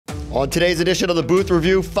On today's edition of the Booth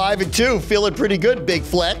Review, 5-2, feeling pretty good, Big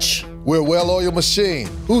Fletch. We're a well-oiled machine.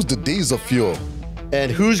 Who's the diesel fuel? And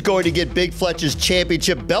who's going to get Big Fletch's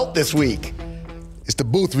championship belt this week? It's the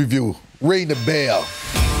Booth Review. Ring the bell.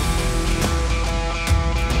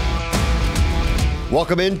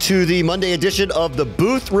 Welcome into the Monday edition of the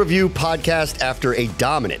Booth Review podcast after a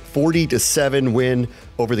dominant 40-7 win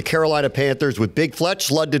over the Carolina Panthers with Big Fletch,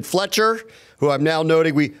 London Fletcher, who I'm now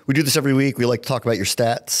noting, we do this every week. We like to talk about your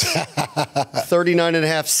stats. 39 and a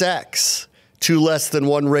half sacks, 2 less than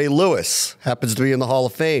one Ray Lewis. Happens to be in the Hall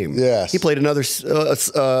of Fame. Yes. He played another,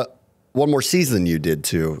 one more season than you did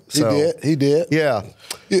too. So, He did. Yeah.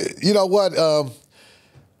 You know what?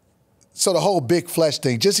 So the whole Big Fletch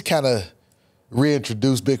thing, just to kind of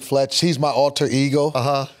reintroduce Big Fletch, he's my alter ego.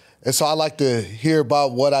 Uh-huh. And so I like to hear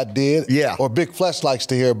about what I did. Yeah. Or Big Fletch likes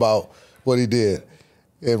to hear about what he did.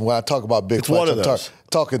 And when I talk about Big Fletch, I'm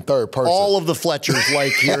talking third person. All of the Fletchers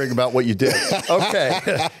like hearing about what you did. Okay.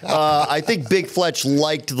 I think Big Fletch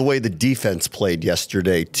liked the way the defense played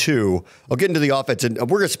yesterday, too. I'll get into the offense, and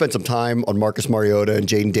we're going to spend some time on Marcus Mariota and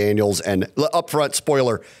Jaden Daniels. And up front,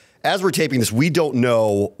 spoiler, as we're taping this, we don't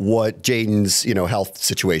know what Jaden's health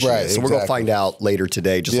situation is. So we're going to find out later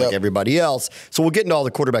today, just like everybody else. So we'll get into all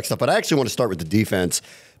the quarterback stuff. But I actually want to start with the defense,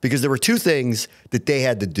 because there were 2 things that they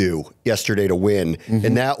had to do yesterday to win,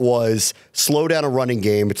 and that was slow down a running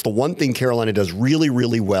game. It's the one thing Carolina does really,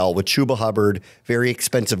 really well with Chuba Hubbard, very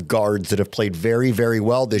expensive guards that have played very, very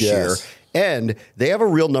well this year. And they have a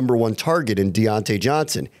real number 1 target in Deontay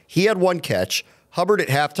Johnson. He had 1 catch. Hubbard at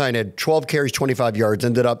halftime had 12 carries, 25 yards,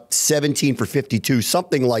 ended up 17 for 52,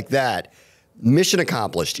 something like that. Mission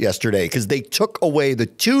accomplished yesterday because they took away the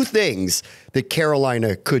 2 things that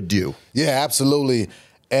Carolina could do. Yeah, absolutely.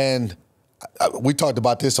 And we talked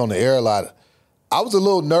about this on the air a lot. I was a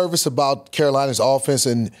little nervous about Carolina's offense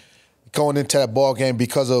and going into that ball game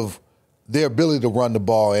because of their ability to run the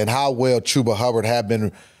ball and how well Chuba Hubbard had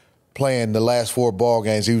been playing the last 4 ball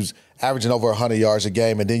games. He was averaging over 100 yards a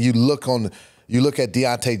game. And then you look at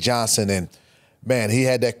Deontay Johnson, and man, he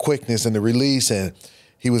had that quickness and the release, and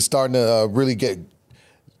he was starting to really get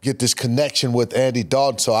this connection with Andy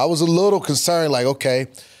Dalton. So I was a little concerned, like, okay,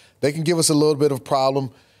 they can give us a little bit of a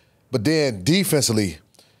problem. But then defensively,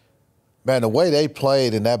 man, the way they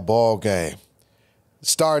played in that ball game,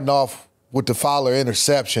 starting off with the Fowler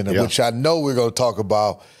interception, which I know we're going to talk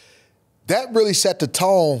about, that really set the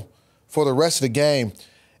tone for the rest of the game.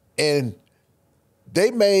 And they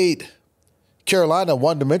made Carolina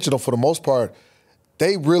one-dimensional for the most part.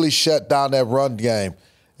 They really shut down that run game.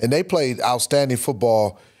 And they played outstanding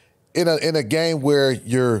football in a game where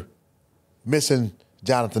you're missing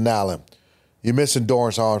Jonathan Allen. You're missing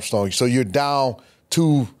Dorrance Armstrong. So you're down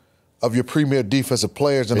 2 of your premier defensive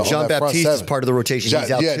players. And John Baptiste is part of the rotation.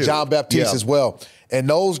 He's out too. John Baptiste as well. And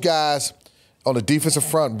those guys on the defensive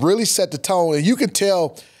front really set the tone. And you can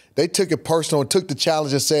tell they took it personal and took the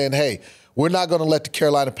challenge of saying, hey, we're not going to let the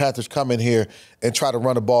Carolina Panthers come in here and try to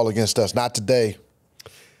run the ball against us. Not today.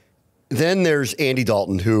 Then there's Andy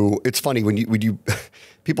Dalton, who, it's funny when you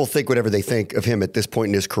people think whatever they think of him at this point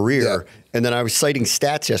in his career. And then I was citing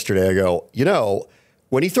stats yesterday. I go,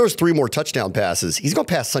 when he throws 3 more touchdown passes, he's going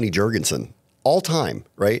to pass Sonny Jurgensen all time,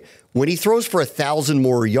 right? When he throws for 1,000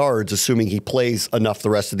 more yards, assuming he plays enough the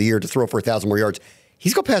rest of the year to throw for 1,000 more yards,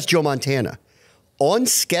 he's going to pass Joe Montana. On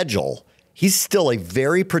schedule, he's still a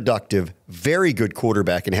very productive, very good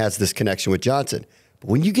quarterback and has this connection with Johnson. But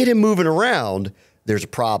when you get him moving around, there's a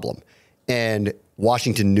problem. And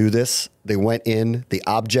Washington knew this. They went in. The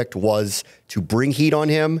object was to bring heat on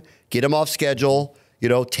him, get him off schedule,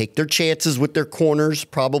 take their chances with their corners,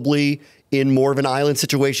 probably in more of an island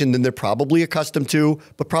situation than they're probably accustomed to,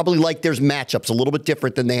 but probably like there's matchups a little bit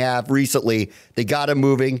different than they have recently. They got him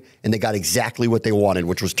moving, and they got exactly what they wanted,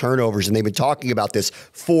 which was turnovers, and they've been talking about this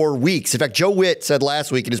for weeks. In fact, Joe Witt said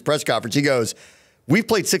last week in his press conference, he goes, we've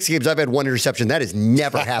played 6 games. I've had 1 interception. That has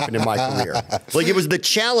never happened in my career. Like, it was the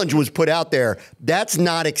challenge was put out there. That's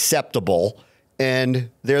not acceptable. And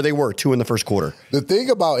there they were, 2 in the first quarter. The thing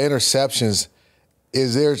about interceptions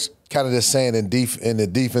is there's kind of this saying in the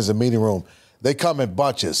defensive meeting room, they come in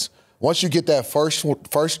bunches. Once you get that first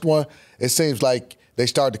one, it seems like they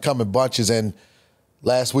start to come in bunches. And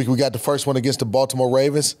last week we got the first one against the Baltimore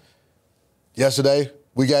Ravens. Yesterday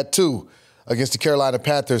we got 2 against the Carolina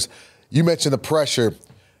Panthers. You mentioned the pressure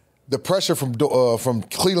from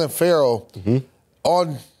Cleveland Farrell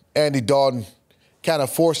on Andy Dalton kind of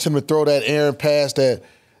forced him to throw that errant pass that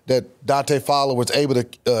Dante Fowler was able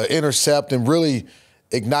to intercept and really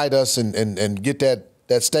ignite us and get that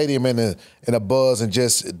stadium in a buzz, and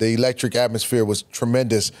just the electric atmosphere was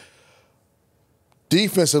tremendous.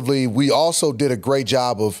 Defensively, we also did a great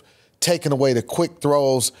job of taking away the quick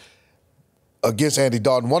throws against Andy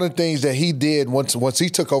Dalton. One of the things that he did once he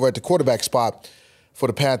took over at the quarterback spot for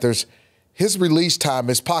the Panthers, his release time,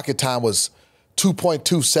 his pocket time was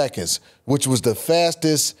 2.2 seconds, which was the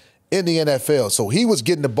fastest in the NFL. So he was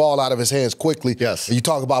getting the ball out of his hands quickly. Yes. And you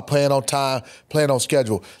talk about playing on time, playing on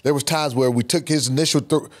schedule. There was times where we took his initial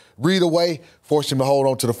read away, forced him to hold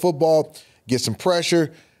on to the football, get some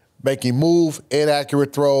pressure, make him move,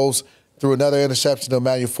 inaccurate throws, threw another interception to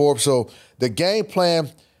Emmanuel Forbes. So the game plan,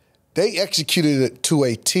 they executed it to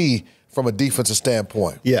a T from a defensive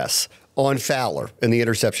standpoint. Yes. On Fowler and the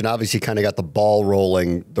interception, obviously kind of got the ball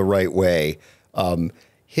rolling the right way.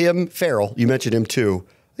 Farrell, you mentioned him too.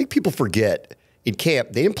 I think people forget in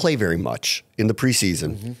camp, they didn't play very much in the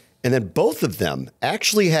preseason. Mm-hmm. And then both of them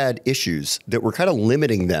actually had issues that were kind of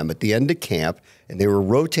limiting them at the end of camp, and they were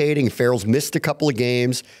rotating. Farrell's missed a couple of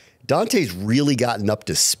games. Dante's really gotten up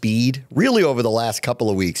to speed, really over the last couple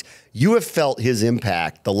of weeks. You have felt his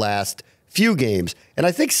impact the last few games, and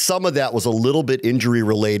I think some of that was a little bit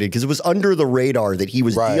injury-related because it was under the radar that he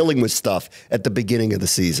was dealing with stuff at the beginning of the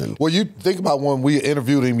season. Well, you think about when we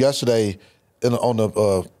interviewed him yesterday on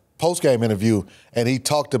the post-game interview, and he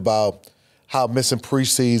talked about how missing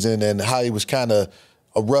preseason and how he was kind of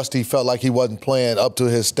rusty, felt like he wasn't playing up to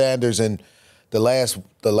his standards. And the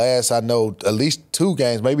last I know, at least 2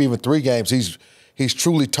 games, maybe even 3 games, he's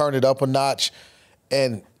truly turned it up a notch.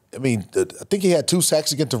 And I mean, I think he had 2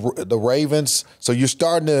 sacks against the Ravens. So you're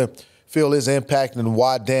starting to feel his impact and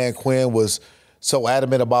why Dan Quinn was so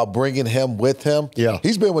adamant about bringing him with him. Yeah.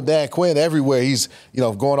 He's been with Dan Quinn everywhere. He's,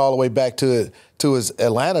 going all the way back to his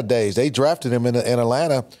Atlanta days. They drafted him in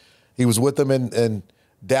Atlanta. He was with them in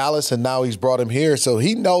Dallas, and now he's brought him here. So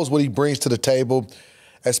he knows what he brings to the table,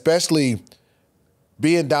 especially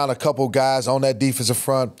being down a couple guys on that defensive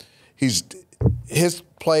front. His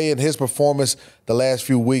play and his performance the last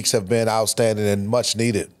few weeks have been outstanding and much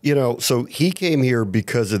needed. So he came here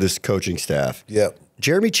because of this coaching staff. Yep.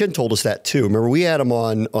 Jeremy Chin told us that too. Remember, we had him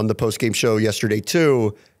on the post-game show yesterday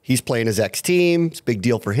too. He's playing his ex-team. It's a big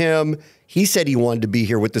deal for him. He said he wanted to be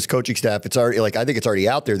here with this coaching staff. It's already I think it's already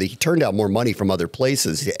out there that he turned out more money from other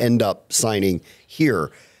places to end up signing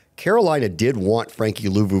here. Carolina did want Frankie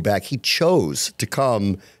Louvu back. He chose to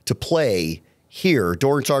come to play here.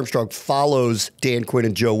 Dorrance Armstrong follows Dan Quinn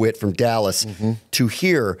and Joe Witt from Dallas to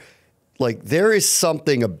here. There is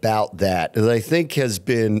something about that I think has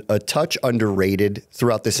been a touch underrated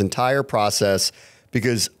throughout this entire process,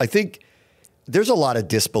 because I think there's a lot of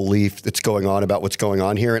disbelief that's going on about what's going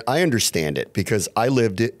on here. And I understand it because I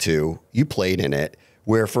lived it too. You played in it,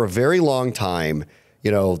 where for a very long time,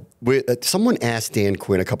 someone asked Dan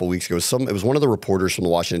Quinn a couple of weeks ago, it was one of the reporters from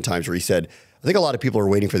the Washington Times, where he said, I think a lot of people are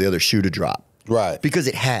waiting for the other shoe to drop. Right. Because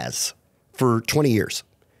it has for 20 years.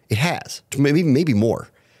 It has, maybe more.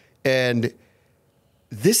 And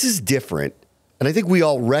this is different. And I think we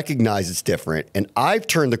all recognize it's different. And I've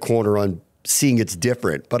turned the corner on seeing it's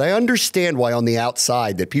different. But I understand why on the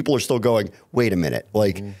outside that people are still going, wait a minute.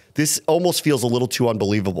 This almost feels a little too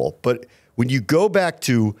unbelievable. But when you go back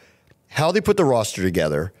to how they put the roster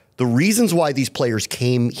together, the reasons why these players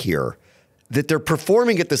came here, that they're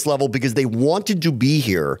performing at this level because they wanted to be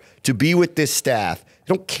here, to be with this staff.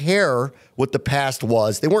 They don't care what the past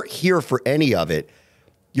was. They weren't here for any of it.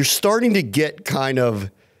 You're starting to get kind of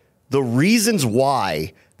the reasons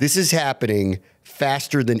why this is happening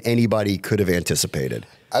faster than anybody could have anticipated.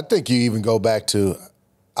 I think you even go back to,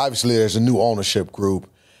 obviously there's a new ownership group,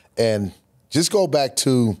 and just go back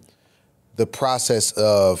to the process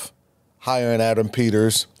of hiring Adam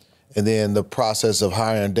Peters and then the process of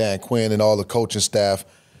hiring Dan Quinn and all the coaching staff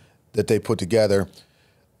that they put together.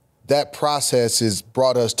 That process has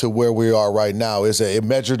brought us to where we are right now. It's a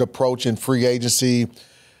measured approach in free agency.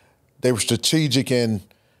 They were strategic in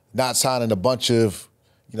not signing a bunch of,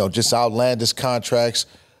 just outlandish contracts.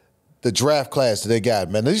 The draft class that they got,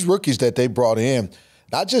 man, these rookies that they brought in,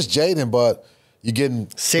 not just Jaden, but you're getting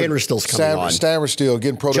Sanders-Still's coming on. Sanders-Still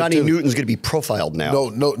getting productivity. Johnny Newton's going to be profiled now. No,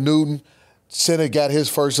 Newton. Center got his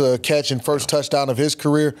first catch and first touchdown of his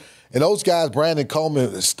career. And those guys, Brandon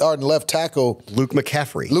Coleman, starting left tackle. Luke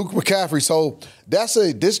McCaffrey. So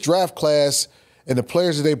this draft class and the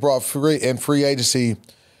players that they brought free agency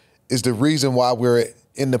is the reason why we're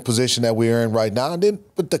in the position that we're in right now. And then,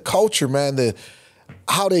 but the culture, man,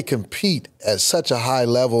 how they compete at such a high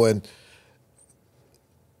level, and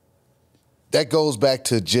that goes back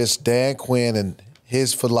to just Dan Quinn and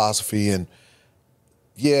his philosophy. And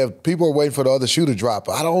yeah, people are waiting for the other shoe to drop.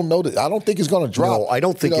 I don't know that. I don't think it's going to drop. No, I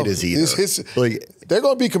don't think it is either. They're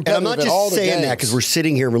going to be competitive. And I'm not in all just the saying games. that because we're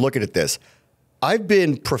sitting here and we're looking at this. I've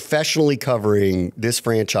been professionally covering this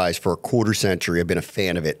franchise for a quarter century. I've been a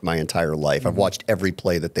fan of it my entire life. I've watched every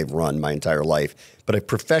play that they've run my entire life, but I've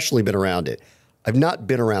professionally been around it. I've not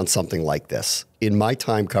been around something like this in my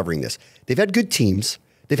time covering this. They've had good teams.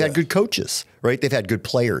 They've had good coaches, right? They've had good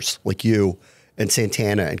players like you and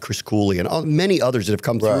Santana and Chris Cooley and many others that have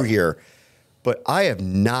come through here. But I have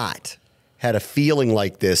not had a feeling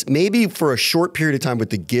like this, maybe for a short period of time with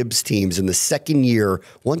the Gibbs teams in the second year,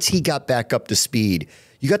 once he got back up to speed,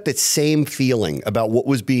 you got that same feeling about what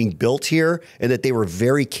was being built here and that they were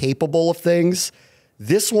very capable of things.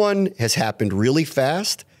 This one has happened really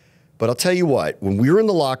fast, but I'll tell you what, when we were in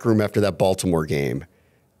the locker room after that Baltimore game,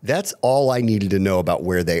 that's all I needed to know about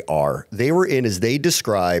where they are. They were in, as they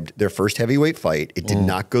described, their first heavyweight fight. It did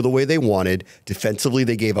not go the way they wanted. Defensively,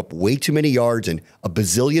 they gave up way too many yards and a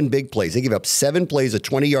bazillion big plays. They gave up 7 plays of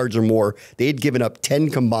 20 yards or more. They had given up 10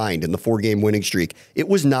 combined in the 4-game winning streak. It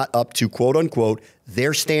was not up to, quote unquote,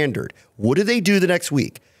 their standard. What do they do the next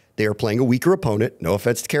week? They are playing a weaker opponent. No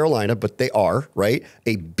offense to Carolina, but they are, right?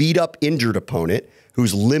 A beat-up, injured opponent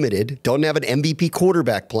who's limited, doesn't have an MVP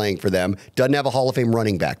quarterback playing for them, doesn't have a Hall of Fame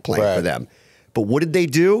running back playing for them. But what did they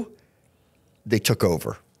do? They took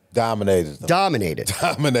over. Dominated them. Dominated.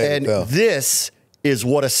 Dominated And this is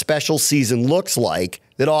what a special season looks like,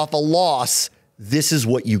 that off a loss, this is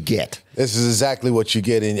what you get. This is exactly what you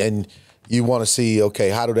get, and you want to see, okay,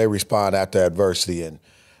 how do they respond after adversity? And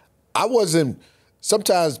I wasn't –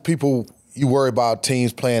 sometimes people – you worry about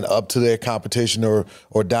teams playing up to their competition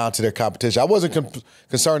or down to their competition. I wasn't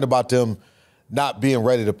concerned about them not being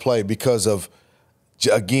ready to play because of,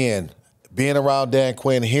 again, being around Dan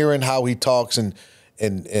Quinn, hearing how he talks and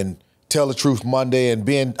tell the truth Monday and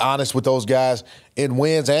being honest with those guys in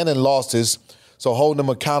wins and in losses, so holding them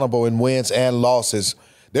accountable in wins and losses.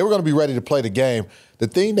 They were going to be ready to play the game. The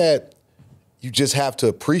thing that you just have to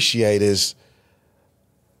appreciate is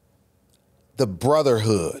the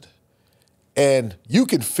brotherhood. And you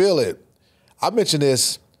can feel it. I mentioned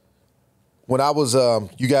this when I was,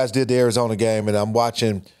 you guys did the Arizona game, and I'm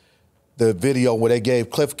watching the video where they gave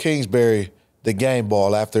Cliff Kingsbury the game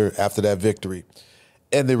ball after that victory.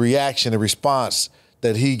 And the reaction, the response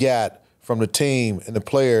that he got from the team and the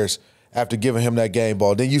players after giving him that game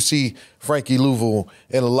ball. Then you see Frankie Louisville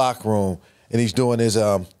in the locker room, and he's doing his,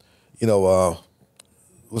 what's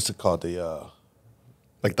it called?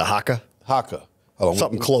 Like the haka? Haka.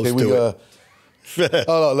 Something close to it.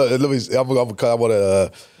 Hold on, let me. I want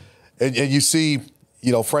to, and you see,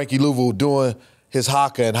 Frankie Louisville doing his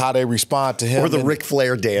haka and how they respond to him, or the Ric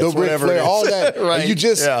Flair dance, whatever, Ric Flair, all that. Right? And you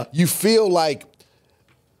just you feel like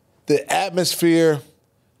the atmosphere,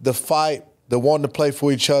 the fight, the wanting to play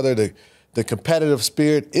for each other, the competitive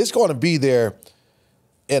spirit, it's going to be there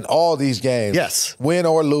in all these games. Yes, win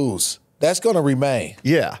or lose, that's going to remain.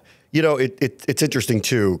 Yeah, it's interesting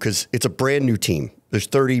too because it's a brand new team. There's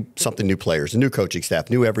 30-something new players, a new coaching staff,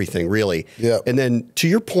 new everything, really. Yeah. And then to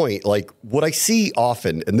your point, like what I see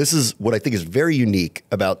often, and this is what I think is very unique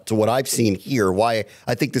to what I've seen here, why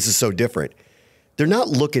I think this is so different. They're not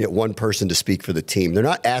looking at one person to speak for the team. They're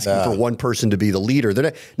not asking for one person to be the leader. They're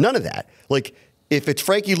not, none of that. Like if it's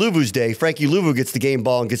Frankie Louvu's day, Frankie Louvu gets the game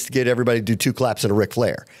ball and gets to get everybody to do 2 claps and a Ric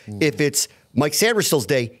Flair. If it's Mike Sainristil's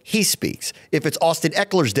day, he speaks. If it's Austin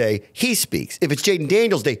Eckler's day, he speaks. If it's Jaden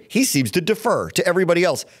Daniels' day, he seems to defer to everybody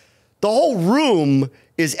else. The whole room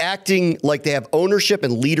is acting like they have ownership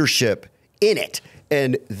and leadership in it.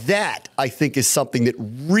 And that, I think, is something that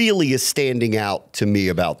really is standing out to me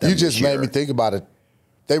about them. You just made me think about it.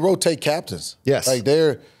 They rotate captains. Yes. Like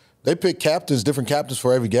they pick captains, different captains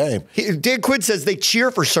for every game. Dan Quinn says they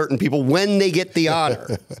cheer for certain people when they get the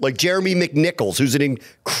honor, like Jeremy McNichols, who's an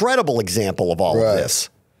incredible example of all of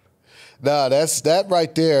this. No, that's that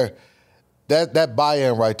right there, that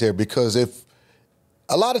buy-in right there, because if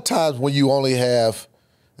a lot of times when you only have,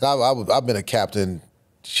 and I've been a captain,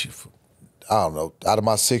 I don't know, out of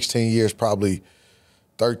my 16 years, probably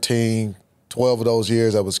 13, 12 of those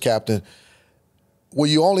years I was captain.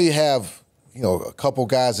 When you only have a couple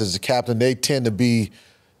guys as a captain, they tend to be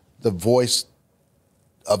the voice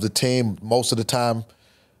of the team most of the time.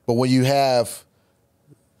 But when you have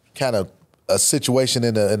kind of a situation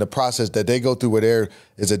in the process that they go through where there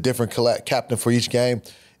is a different captain for each game,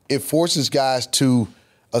 it forces guys to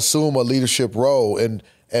assume a leadership role and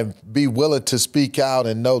be willing to speak out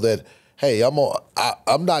and know that, hey,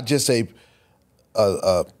 I'm not just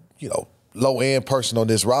a low-end person on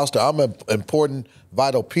this roster. I'm an important,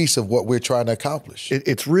 vital piece of what we're trying to accomplish.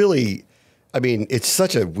 It's really, it's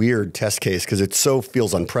such a weird test case because it so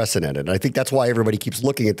feels unprecedented. And I think that's why everybody keeps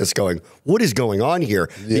looking at this going, what is going on here?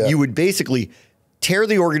 Yeah. That you would basically tear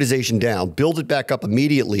the organization down, build it back up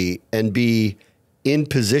immediately, and be in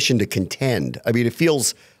position to contend. I mean, it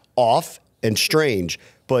feels off and strange,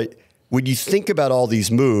 but when you think about all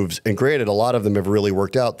these moves, and granted, a lot of them have really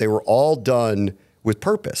worked out, they were all done with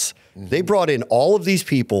purpose. They brought in all of these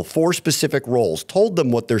people for specific roles, told them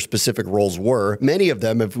what their specific roles were. Many of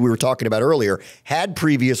them, as we were talking about earlier, had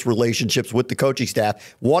previous relationships with the coaching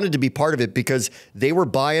staff, wanted to be part of it because they were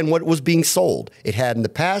buying what was being sold. It had in the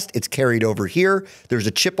past, it's carried over here. There's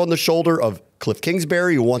a chip on the shoulder of Cliff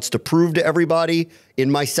Kingsbury, who wants to prove to everybody,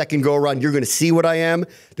 in my second go-around, you're going to see what I am.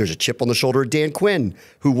 There's a chip on the shoulder of Dan Quinn,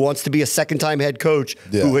 who wants to be a second-time head coach,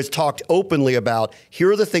 who has talked openly about,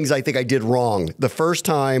 here are the things I think I did wrong the first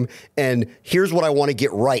time, and here's what I want to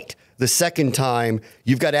get right the second time.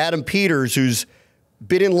 You've got Adam Peters, who's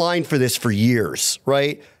been in line for this for years,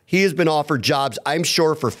 right? He has been offered jobs, I'm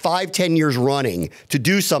sure, for 5-10 years running to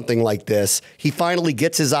do something like this. He finally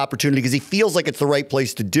gets his opportunity because he feels like it's the right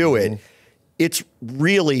place to do it. It's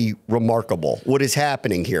really remarkable what is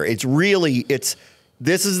happening here. This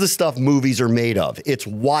is the stuff movies are made of. It's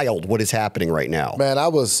wild what is happening right now. Man, I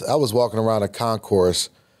was walking around a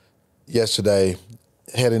concourse yesterday,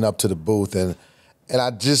 heading up to the booth, and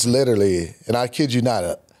I just literally, and I kid you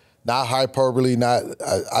not hyperbole,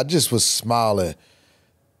 I just was smiling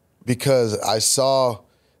because I saw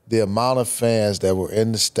the amount of fans that were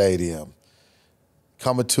in the stadium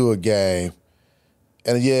coming to a game.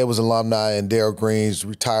 And yeah, it was alumni and Darryl Green's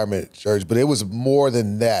retirement jersey, but it was more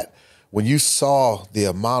than that. When you saw the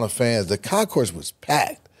amount of fans, the concourse was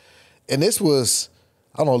packed. And this was,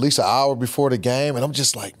 I don't know, at least an hour before the game, and I'm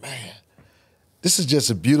just like, man, this is just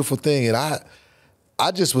a beautiful thing. And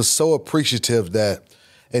I just was so appreciative that,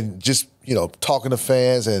 and just, talking to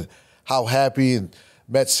fans and how happy, and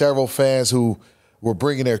met several fans who were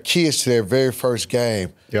bringing their kids to their very first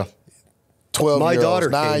game. Yeah. 12-year-olds, my daughter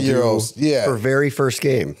 9-year-olds, her very first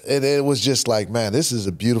game. And it was just like, man, this is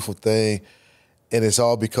a beautiful thing, and it's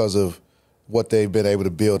all because of what they've been able to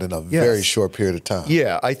build in a very short period of time.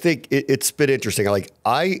 Yeah, I think it's been interesting.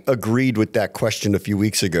 I agreed with that question a few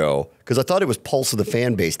weeks ago because I thought it was pulse of the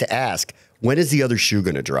fan base to ask, when is the other shoe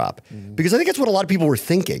going to drop? Because I think that's what a lot of people were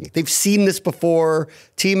thinking. They've seen this before.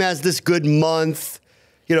 Team has this good month,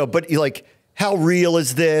 but how real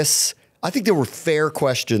is this? I think there were fair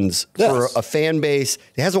questions for a fan base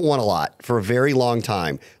that hasn't won a lot for a very long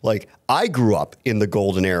time. I grew up in the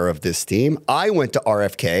golden era of this team. I went to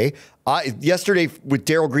RFK. Yesterday, with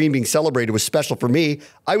Darryl Green being celebrated, was special for me.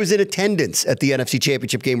 I was in attendance at the NFC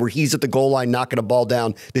Championship game where he's at the goal line knocking a ball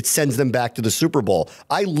down that sends them back to the Super Bowl.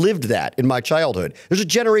 I lived that in my childhood. There's a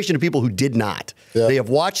generation of people who did not. Yeah. They have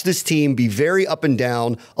watched this team be very up and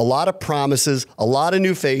down, a lot of promises, a lot of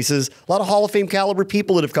new faces, a lot of Hall of Fame caliber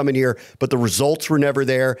people that have come in here, but the results were never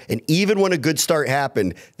there. And even when a good start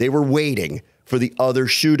happened, they were waiting for the other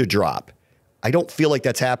shoe to drop. I don't feel like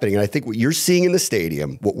that's happening. And I think what you're seeing in the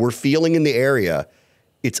stadium, what we're feeling in the area,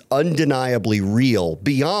 it's undeniably real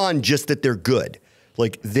beyond just that they're good.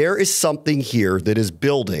 There is something here that is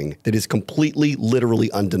building that is completely,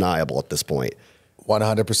 literally undeniable at this point.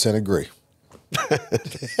 100% agree.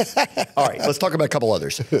 All right, let's talk about a couple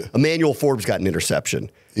others. Emmanuel Forbes got an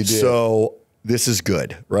interception. He did. So this is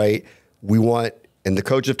good, right? And the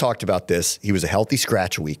coaches have talked about this. He was a healthy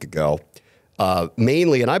scratch a week ago.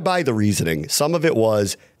 Mainly, and I buy the reasoning, some of it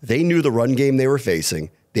was they knew the run game they were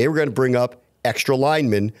facing. They were going to bring up extra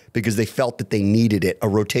linemen because they felt that they needed it, a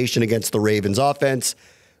rotation against the Ravens offense.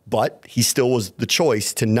 But he still was the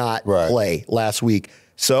choice to not play last week.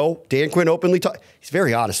 So Dan Quinn openly talked. He's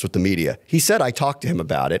very honest with the media. He said, I talked to him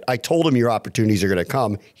about it. I told him your opportunities are going to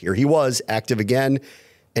come. Here he was, active again.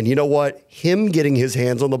 And you know what? Him getting his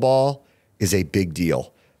hands on the ball is a big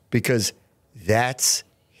deal because that's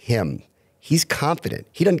him. He's confident.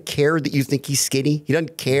 He doesn't care that you think he's skinny. He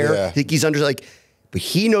doesn't care. Think he's but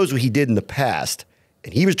he knows what he did in the past,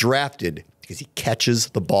 and he was drafted because he catches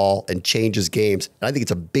the ball and changes games. And I think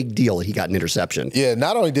it's a big deal that he got an interception. Yeah,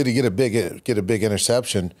 not only did he get a big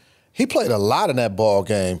interception, he played a lot in that ball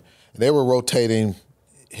game. They were rotating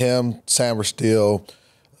him, Sam Steele,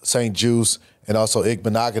 St. Juice, and also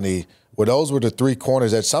Igbenogany, where those were the three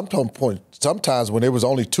corners at sometimes when there was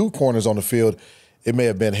only two corners on the field, it may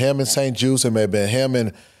have been him and St. Juice. It may have been him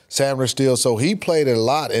and Sam Steele. So he played it a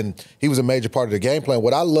lot, and he was a major part of the game plan.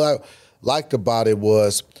 What I liked about it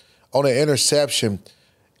was on an interception,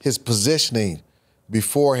 his positioning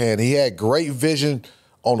beforehand. He had great vision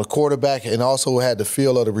on the quarterback and also had the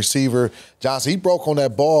feel of the receiver. Johnson, he broke on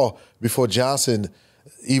that ball before Johnson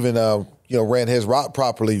even ran his route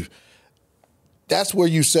properly. That's where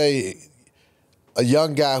you say a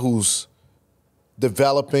young guy who's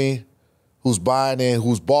developing, who's buying in,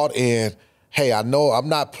 who's bought in, hey, I know I'm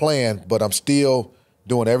not playing, but I'm still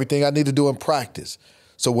doing everything I need to do in practice.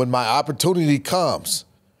 So when my opportunity comes,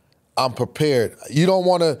 I'm prepared. You don't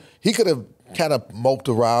want to – he could have kind of moped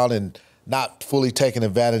around and not fully taken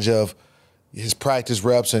advantage of his practice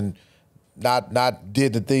reps and not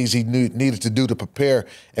did the things he needed to do to prepare.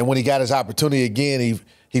 And when he got his opportunity again,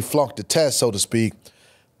 he flunked the test, so to speak.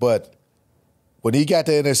 But when he got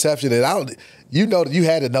the interception, and you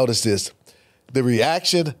had to notice this, the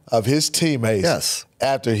reaction of his teammates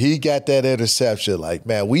after he got that interception, like,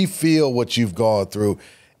 man, we feel what you've gone through.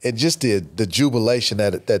 And just the jubilation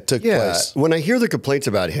that took place. When I hear the complaints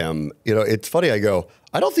about him, it's funny. I go,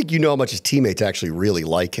 I don't think you know how much his teammates actually really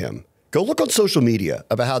like him. Go look on social media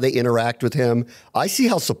about how they interact with him. I see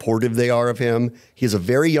how supportive they are of him. He is a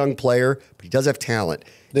very young player, but he does have talent.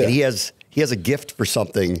 Yeah. And he has a gift for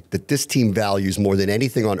something that this team values more than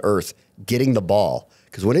anything on earth, getting the ball.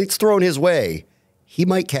 Because when it's thrown his way, he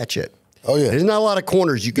might catch it. Oh, yeah. There's not a lot of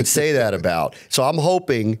corners you could say that about. So I'm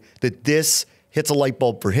hoping that this hits a light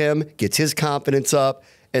bulb for him, gets his confidence up.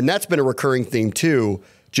 And that's been a recurring theme, too,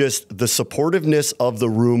 just the supportiveness of the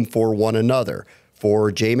room for one another,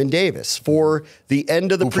 for Jamin Davis, for the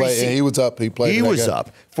end of the preseason. He was up. He played. He was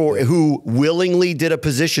up. Who willingly did a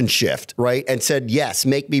position shift, right, and said, yes,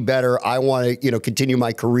 make me better. I want to continue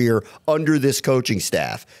my career under this coaching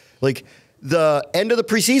staff. Like, the end of the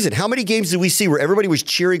preseason, how many games did we see where everybody was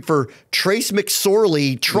cheering for Trace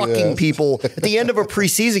McSorley trucking people at the end of a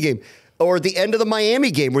preseason game? Or the end of the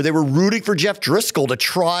Miami game where they were rooting for Jeff Driscoll to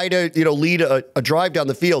try to, lead a drive down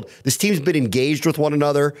the field. This team's been engaged with one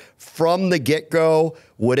another from the get-go.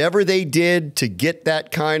 Whatever they did to get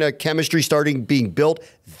that kind of chemistry being built,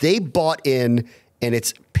 they bought in, and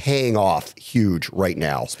it's paying off huge right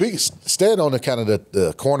now. Staying on the kind of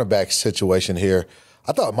the cornerback situation here,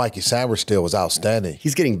 I thought Mikey Samberstill was outstanding.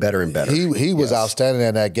 He's getting better and better. He was outstanding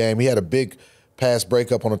in that game. He had a big pass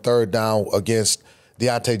breakup on a third down against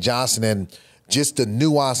Deontay Johnson, and just the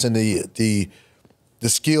nuance and the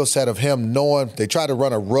skill set of him knowing they tried to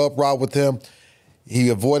run a rub route with him. He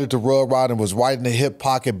avoided the rub route and was right in the hip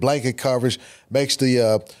pocket, blanket coverage, makes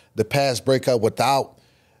the pass breakup without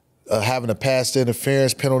having a pass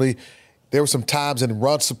interference penalty. There were some times in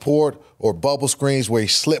run support or bubble screens where he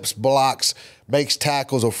slips blocks, makes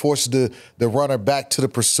tackles, or forces the runner back to the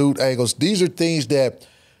pursuit angles. These are things that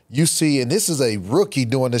you see, and this is a rookie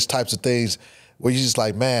doing these types of things where you're just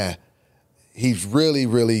like, man, he's really,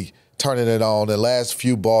 really turning it on. The last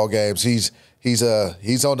few ball games, he's on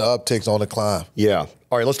the upticks, on the climb. Yeah.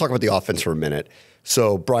 All right, let's talk about the offense for a minute.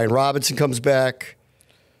 So Brian Robinson comes back.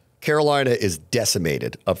 Carolina is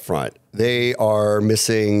decimated up front. They are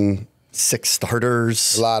missing 6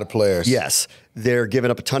 starters. A lot of players. Yes. They're giving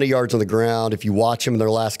up a ton of yards on the ground. If you watch them in their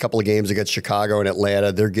last couple of games against Chicago and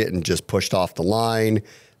Atlanta, they're getting just pushed off the line.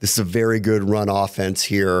 This is a very good run offense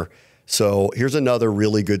here. So here's another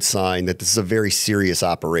really good sign that this is a very serious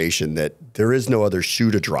operation, that there is no other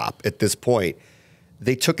shoe to drop at this point.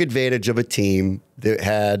 They took advantage of a team that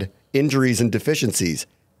had injuries and deficiencies.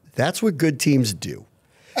 That's what good teams do.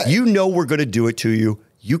 You know we're going to do it to you.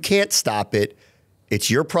 You can't stop it. It's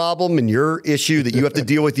your problem and your issue that you have to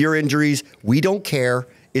deal with your injuries. We don't care.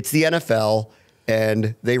 It's the NFL,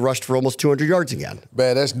 and they rushed for almost 200 yards again.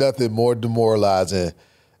 Man, that's nothing more demoralizing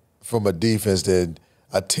from a defense than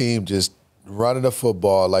a team just running the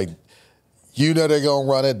football. Like, they're going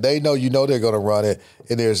to run it. They know they're going to run it,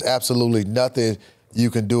 and there's absolutely nothing you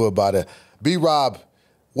can do about it. B-Rob,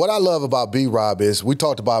 what I love about B-Rob is we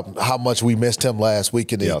talked about how much we missed him last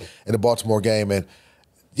week in the Baltimore game, and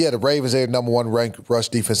the Ravens are number 1 ranked rush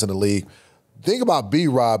defense in the league. The thing about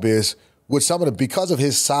B-Rob is with because of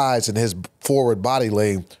his size and his forward body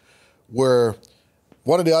length, where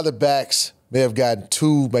one of the other backs may have gotten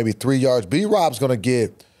 2, maybe 3 yards, B-Rob's going to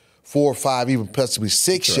get 4 or 5, even possibly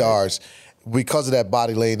 6 yards because of that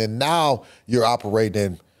body length. And now you're operating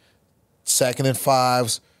in 2nd and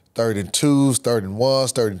 5s, 3rd and 2s, 3rd and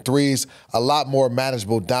 1s, 3rd and 3s, a lot more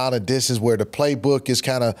manageable down and distance where the playbook is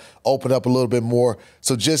kind of opened up a little bit more.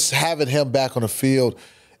 So just having him back on the field,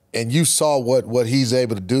 and you saw what he's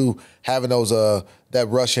able to do, having those that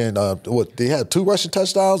rushing they had 2 rushing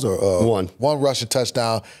touchdowns or 1 rushing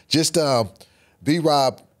touchdown. Just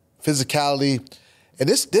B-Rob physicality, and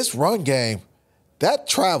this run game that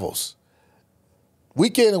travels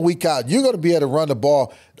week in and week out. You're going to be able to run the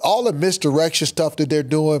ball. All the misdirection stuff that they're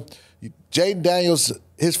doing, Jaden Daniels,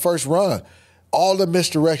 his first run, all the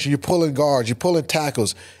misdirection. You're pulling guards, you're pulling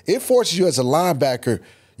tackles. It forces you as a linebacker.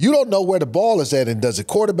 You don't know where the ball is at, and does the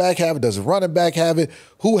quarterback have it? Does the running back have it?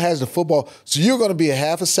 Who has the football? So you're going to be a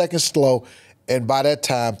half a second slow, and by that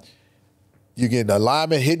time, you're getting a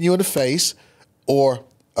lineman hitting you in the face, or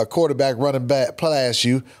a quarterback running back past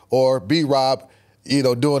you, or B-Rob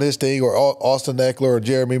doing his thing, or Austin Eckler or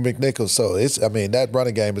Jeremy McNichols. So that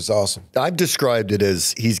running game is awesome. I've described it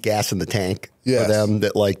as he's gas in the tank for them.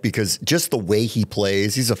 Because just the way he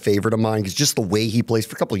plays, he's a favorite of mine. Because just the way he plays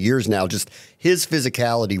for a couple of years now, just his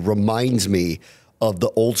physicality reminds me of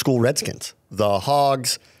the old school Redskins, the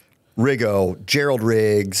Hogs, Riggo, Gerald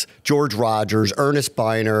Riggs, George Rogers, Ernest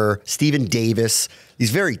Biner, Stephen Davis.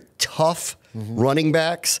 These very tough running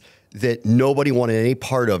backs that nobody wanted any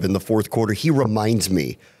part of in the fourth quarter. He reminds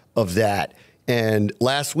me of that. And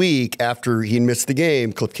last week, after he missed the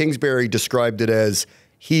game, Cliff Kingsbury described it as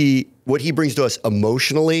what he brings to us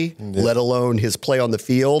emotionally, let alone his play on the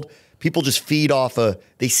field. People just feed off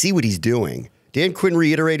they see what he's doing. Dan Quinn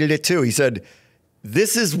reiterated it too. He said,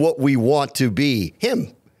 this is what we want to be,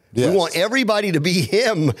 him. Yes. We want everybody to be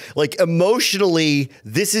him. Like, emotionally,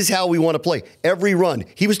 this is how we want to play. Every run.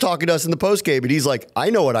 He was talking to us in the postgame, and he's like, I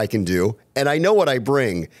know what I can do, and I know what I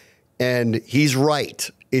bring. And he's right.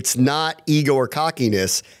 It's not ego or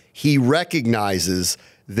cockiness. He recognizes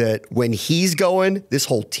that when he's going, this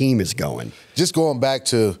whole team is going. Just going back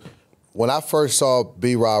to when I first saw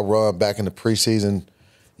B-Rob run back in the preseason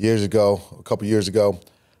a couple years ago,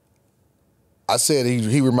 I said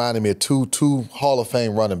he reminded me of two Hall of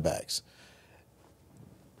Fame running backs.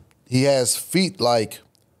 He has feet like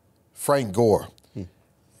Frank Gore.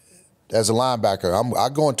 As a linebacker, I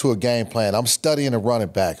go into a game plan. I'm studying a running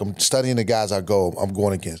back. I'm studying the guys I'm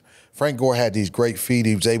going against. Frank Gore had these great feet.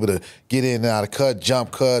 He was able to get in and out of cut,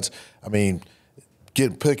 jump cuts.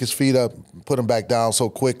 Pick his feet up, put them back down so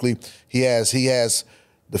quickly. He has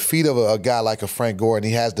the feet of a guy like a Frank Gore, and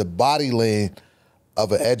he has the body lean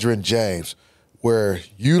of an Edgerrin James, where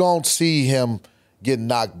you don't see him getting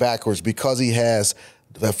knocked backwards because he has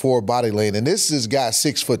that forward body lean. And this is a guy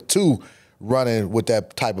 6'2", running with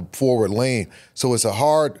that type of forward lean. So it's a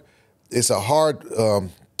hard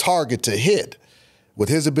target to hit. With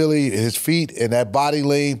his ability, his feet, and that body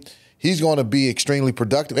lean, he's going to be extremely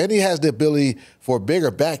productive. And he has the ability for a bigger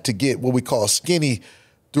back to get what we call skinny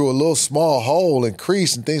through a little small hole and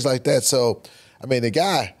crease and things like that. So, the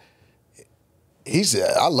guy,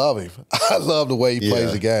 I love him. I love the way he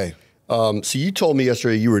plays the game. So you told me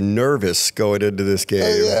yesterday you were nervous going into this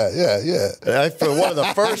game. Yeah. For one of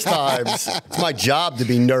the first times, it's my job to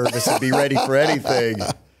be nervous and be ready for anything.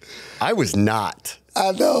 I was not.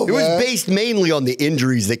 I know, It was based mainly on the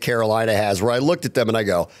injuries that Carolina has, where I looked at them and I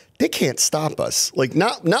go, they can't stop us. Like,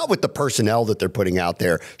 not with the personnel that they're putting out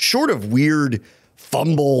there. Short of weird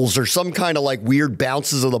fumbles or some kind of like weird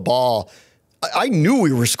bounces of the ball, I knew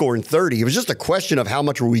we were scoring 30. It was just a question of how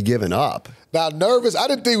much were we giving up. Now, nervous, I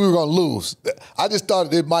didn't think we were going to lose. I just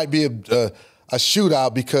thought it might be a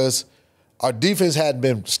shootout because our defense hadn't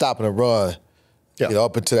been stopping the run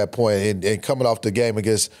up until that point. And coming off the game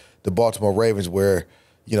against the Baltimore Ravens where,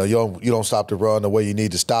 you don't stop the run the way you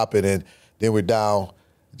need to stop it. And then we're down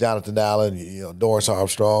Jonathan Allen, Dorrance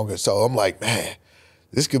Armstrong. And so I'm like, man,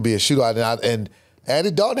 this could be a shootout. And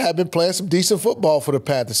Andy Dalton had been playing some decent football for the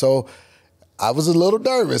Panthers. So I was a little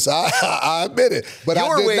nervous. I admit it. But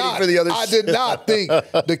I did not think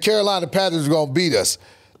the Carolina Panthers were going to beat us.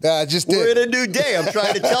 I just did. We're in a new day. I'm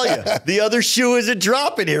trying to tell you. The other shoe isn't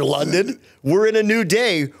dropping here, London. We're in a new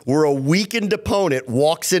day where a weakened opponent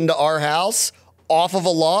walks into our house off of a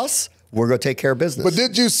loss. We're going to take care of business. But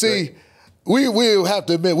did you see, we have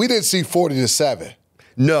to admit, we didn't see 40-7.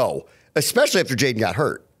 No, especially after Jaden got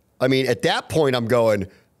hurt. At that point, I'm going,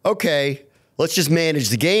 okay, let's just manage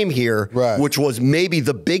the game here, which was maybe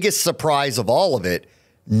the biggest surprise of all of it.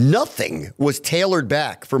 Nothing was tailored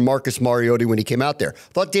back for Marcus Mariota when he came out there.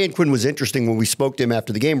 I thought Dan Quinn was interesting when we spoke to him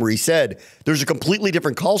after the game where he said there's a completely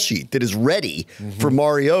different call sheet that is ready for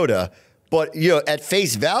Mariota. But, at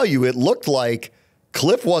face value, it looked like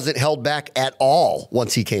Cliff wasn't held back at all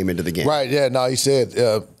once he came into the game. Right, yeah. No, he said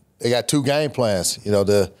they got two game plans.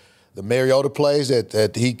 The Mariota plays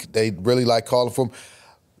that they really like calling for him.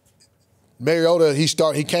 Mariota,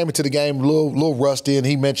 he came into the game a little rusty, and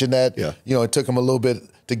he mentioned that it took him a little bit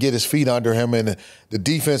to get his feet under him, and the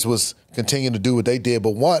defense was continuing to do what they did.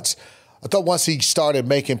 But once he started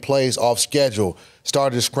making plays off schedule,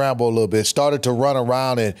 started to scramble a little bit, started to run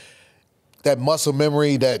around, and that muscle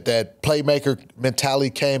memory, that playmaker mentality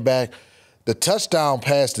came back. The touchdown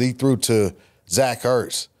pass that he threw to Zach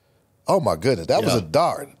Ertz, oh, my goodness. That was a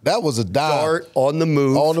dart. That was a dart on the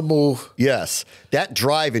move. On the move. Yes. That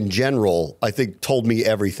drive in general, I think, told me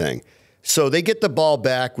everything. So they get the ball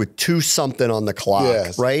back with 2-something on the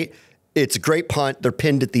clock, right? It's a great punt. They're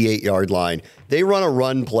pinned at the 8-yard line. They run a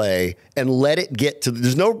run play and let it get to.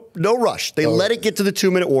 There's no rush. They let it get to the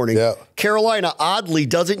 2-minute warning. Yeah. Carolina oddly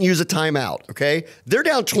doesn't use a timeout. Okay, they're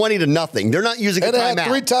down 20-0. They're not using a timeout. They had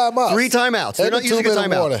 3 timeouts. 3 timeouts. They're not using a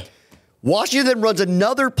timeout. Warning. Washington runs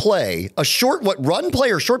another play, a short run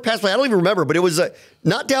play or short pass play. I don't even remember, but it was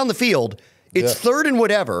not down the field. It's 3rd and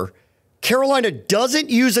whatever. Carolina doesn't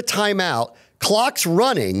use a timeout. Clock's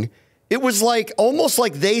running. It was almost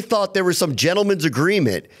like they thought there was some gentleman's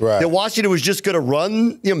agreement that Washington was just going to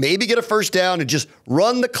run, maybe get a first down and just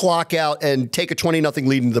run the clock out and take a 20-0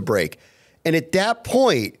 lead into the break. And at that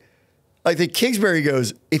point, I think Kingsbury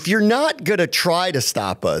goes, if you're not going to try to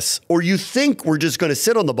stop us or you think we're just going to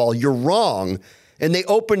sit on the ball, you're wrong. And they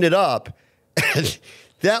opened it up. And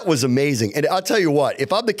that was amazing. And I'll tell you what,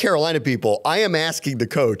 if I'm the Carolina people, I am asking the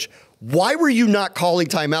coach, why were you not calling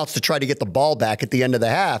timeouts to try to get the ball back at the end of the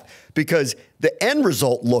half? Because the end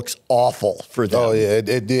result looks awful for them. Oh, yeah,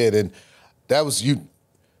 it did. And that was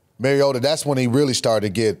Mariota, that's when he really started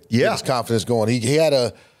to get his confidence going. He had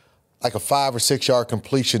a 5 or 6 yard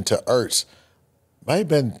completion to Ertz. Might have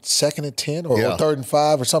been 2nd and 10 or 3rd and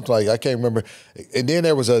 5 or something like that. I can't remember. And then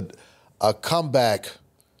there was a comeback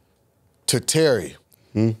to Terry.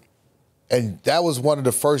 And that was one of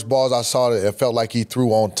the first balls I saw that it felt like he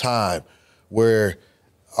threw on time, where,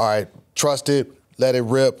 all right, trust it, let it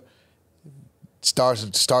rip, starts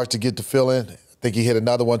to get the feeling. I think he hit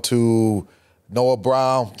another one to Noah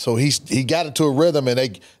Brown. So he got into a rhythm,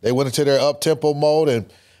 and they went into their up-tempo mode,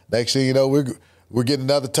 and next thing you know, we're getting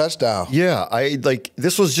another touchdown. Yeah,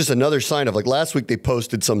 this was just another sign of last week they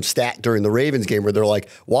posted some stat during the Ravens game where they're like,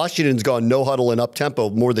 Washington's gone no huddle and up tempo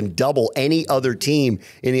more than double any other team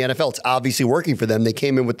in the NFL. It's obviously working for them. They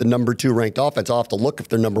came in with the number 2 ranked offense. I'll have to look if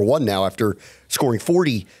they're number 1 now after scoring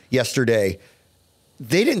 40 yesterday.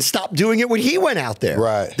 They didn't stop doing it when he went out there.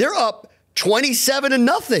 Right. They're up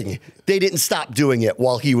 27-0. They didn't stop doing it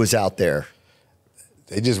while he was out there.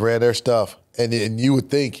 They just ran their stuff. And you would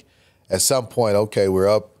think, at some point, okay, we're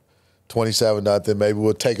up 27-0. Maybe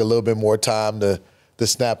we'll take a little bit more time to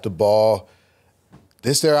snap the ball.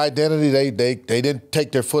 This their identity. They didn't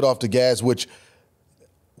take their foot off the gas, which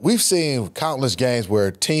we've seen countless games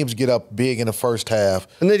where teams get up big in the first half.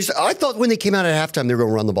 And I thought when they came out at halftime, they were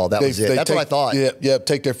going to run the ball. That was it. That's what I thought. Yeah,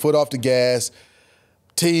 take their foot off the gas.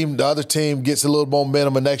 The other team gets a little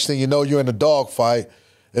momentum, and next thing you know, you're in a dogfight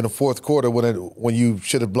in the fourth quarter when you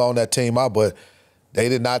should have blown that team out. But they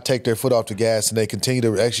did not take their foot off the gas, and they continued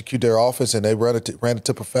to execute their offense, and they ran it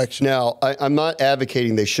to perfection. Now, I'm not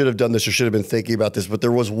advocating they should have done this or should have been thinking about this, but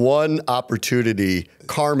there was one opportunity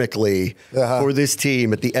karmically for this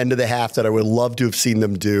team at the end of the half that I would love to have seen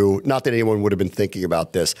them do. Not that anyone would have been thinking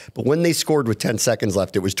about this, but when they scored with 10 seconds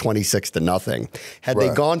left, it was 26-0. Had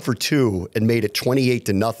they gone for 2 and made it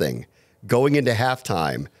 28-0, going into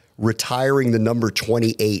halftime, retiring the number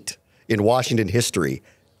 28 in Washington history,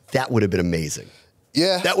 that would have been amazing.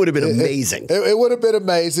 Yeah. That would have been amazing. It would have been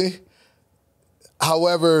amazing.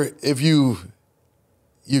 However, if you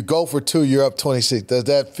go for 2, you're up 26. Does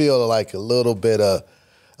that feel like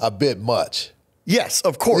a bit much? Yes,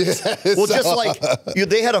 of course. Yeah, well, just like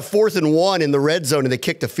they had a 4th and 1 in the red zone and they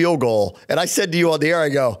kicked a field goal. And I said to you on the air, I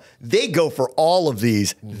go, they go for all of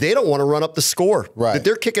these. They don't want to run up the score. Right. But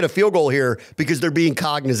they're kicking a field goal here because they're being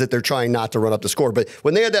cognizant they're trying not to run up the score. But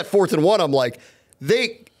when they had that 4th and 1, I'm like,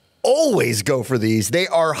 they always go for these. They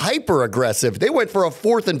are hyper aggressive. They went for a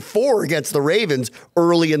 4th and 4 against the Ravens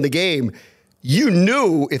early in the game. You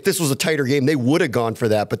knew if this was a tighter game, they would have gone for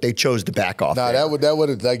that, but they chose to back off. No, that would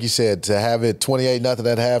have, like you said, to have it 28-0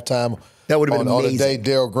 at halftime. That would have been amazing. On the day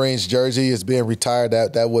Darrell Green's jersey is being retired,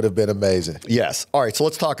 that would have been amazing. Yes. All right, so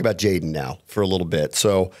let's talk about Jaden now for a little bit.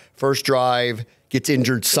 So first drive, gets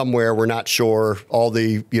injured somewhere. We're not sure. All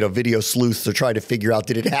the video sleuths are trying to figure out,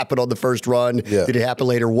 did it happen on the first run? Yeah. Did it happen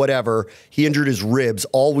later? Whatever. He injured his ribs.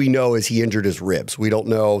 All we know is he injured his ribs. We don't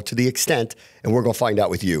know to the extent, and we're going to find out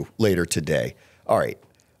with you later today. All right.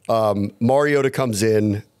 Mariota comes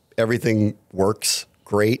in. Everything works.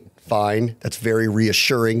 Great. Fine. That's very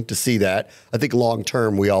reassuring to see that. I think long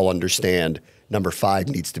term, we all understand number 5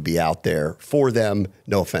 needs to be out there for them.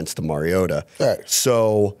 No offense to Mariota. Right.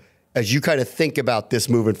 So as you kind of think about this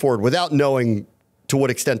moving forward, without knowing to what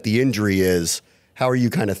extent the injury is, how are you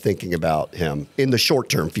kind of thinking about him in the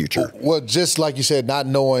short-term future? Well, just like you said, not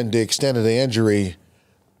knowing the extent of the injury,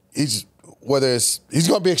 he's going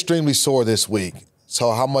to be extremely sore this week.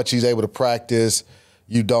 So how much he's able to practice,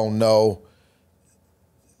 you don't know.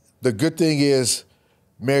 The good thing is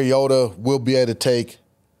Mariota will be able to take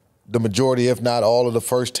the majority, if not all, of the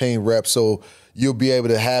first-team reps, so you'll be able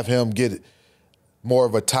to have him get more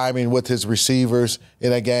of a timing with his receivers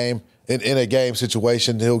in a game in a game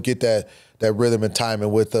situation. He'll get that rhythm and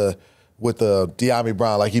timing with De'Ami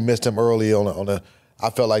Brown. Like he missed him early on the. I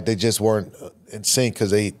felt like they just weren't in sync because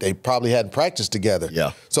they probably hadn't practiced together.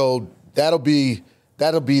 Yeah. So that'll be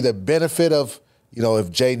the benefit of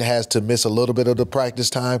if Jaden has to miss a little bit of the practice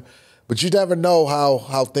time, but you never know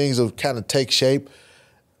how things will kind of take shape.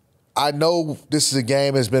 I know this is a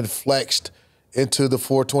game that's been flexed into the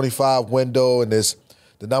 425 window, and it's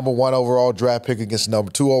the number 1 overall draft pick against the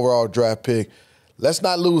number 2 overall draft pick. Let's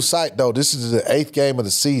not lose sight, though. This is the 8th game of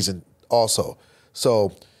the season also.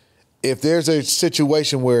 So if there's a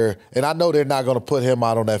situation where, and I know they're not going to put him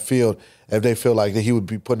out on that field if they feel like that he would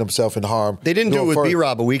be putting himself in harm. They didn't do it with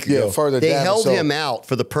B-Rob a week ago. Yeah, further they down. held him out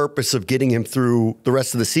for the purpose of getting him through the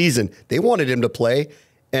rest of the season. They wanted him to play,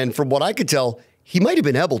 and from what I could tell, he might have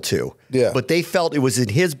been able to. Yeah. But they felt it was in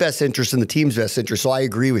his best interest and the team's best interest, so I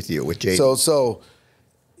agree with you with Jaden. So,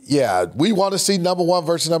 yeah, we want to see number 1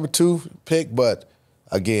 versus number 2 pick, but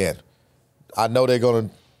again, I know they're going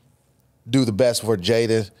to do the best for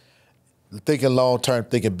Jaden, thinking long-term,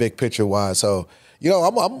 thinking big picture-wise. So,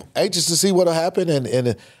 I'm anxious to see what'll happen,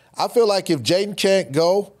 and I feel like if Jaden can't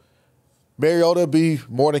go, Mariota will be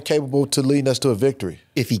more than capable to leading us to a victory.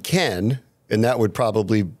 If he can, and that would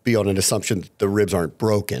probably be on an assumption that the ribs aren't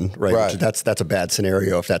broken, right? Right. That's a bad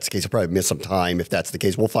scenario. If that's the case, he'll probably miss some time. If that's the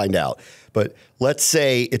case, we'll find out. But let's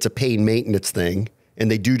say it's a pain maintenance thing,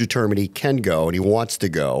 and they do determine he can go and he wants to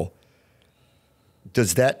go.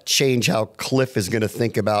 Does that change how Cliff is going to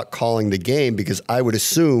think about calling the game? Because I would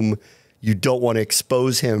assume you don't want to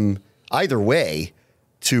expose him either way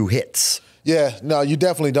to hits. Yeah, no, you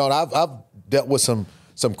definitely don't. I've dealt with some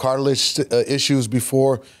cartilage issues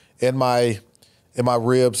before in my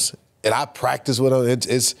ribs, and I practice with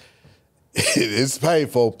them. It's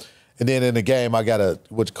painful. And then in the game, I got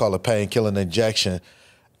what you call a pain-killing injection.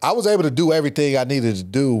 I was able to do everything I needed to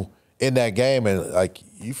do in that game, and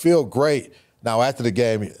you feel great. Now after the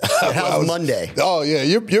game, how's Monday? Oh yeah,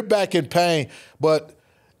 you're back in pain, but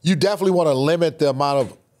you definitely want to limit the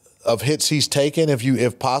amount of hits he's taking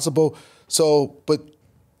if possible. So, but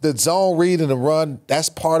the zone read and the run, that's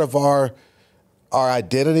part of our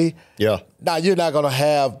identity. Yeah. Now, you're not going to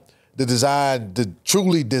have the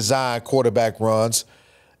truly designed quarterback runs.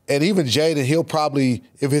 And even Jaden, he'll probably,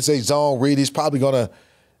 if it's a zone read, he's probably going to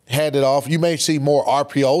hand it off. You may see more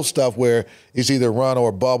RPO stuff where it's either run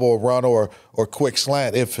or bubble or run or quick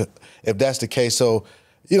slant if that's the case. So,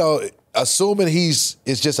 assuming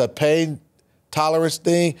it's just a pain tolerance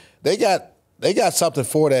thing, they got something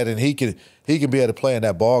for that, and he can be able to play in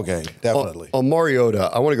that ball game, definitely. On Mariota,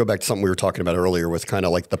 I want to go back to something we were talking about earlier with kind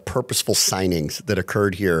of like the purposeful signings that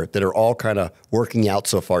occurred here that are all kind of working out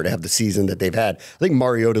so far to have the season that they've had. I think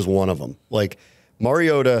Mariota's one of them. Like,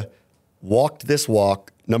 Mariota walked this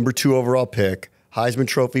walk, number 2 overall pick, Heisman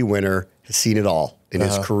Trophy winner, has seen it all in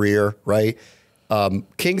his career, right?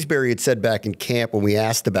 Kingsbury had said back in camp when we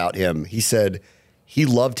asked about him, he said he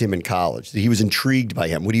loved him in college. He was intrigued by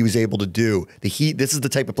him, what he was able to do. This is the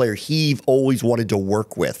type of player he've always wanted to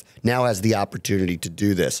work with. Now has the opportunity to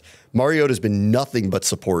do this. Mariota's been nothing but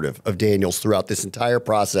supportive of Daniels throughout this entire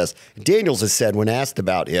process. Daniels has said when asked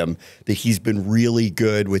about him that he's been really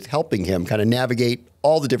good with helping him kind of navigate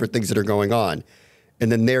all the different things that are going on.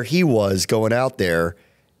 And then there he was going out there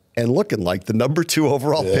and looking like the number 2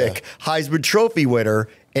 overall pick, Heisman Trophy winner,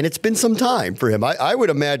 and it's been some time for him. I would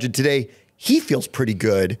imagine today he feels pretty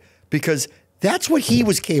good because that's what he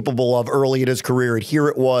was capable of early in his career, and here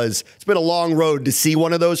it was. It's been a long road to see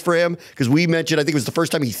one of those for him because we mentioned, I think it was the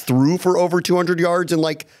first time he threw for over 200 yards in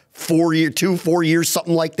like 4 years,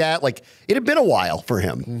 something like that. Like, it had been a while for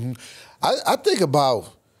him. Mm-hmm. I think about,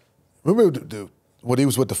 remember when he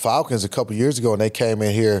was with the Falcons a couple years ago and they came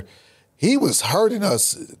in here, he was hurting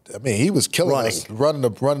us. I mean, he was killing us running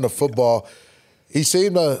the football. He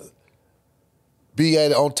seemed to be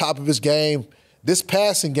on top of his game. This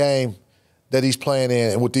passing game that he's playing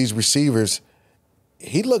in and with these receivers,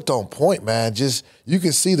 he looked on point, man. Just you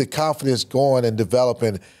can see the confidence going and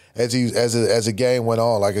developing as the game went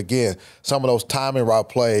on. Like, again, some of those timing route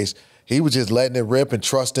plays, he was just letting it rip and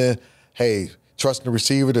trusting the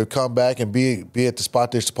receiver to come back and be at the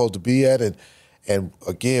spot they're supposed to be at. And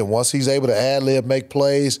again, once he's able to ad-lib, make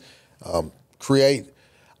plays, create.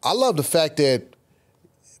 I love the fact that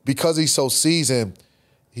because he's so seasoned,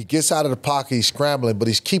 he gets out of the pocket, he's scrambling, but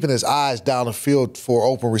he's keeping his eyes down the field for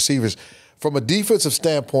open receivers. From a defensive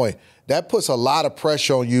standpoint, that puts a lot of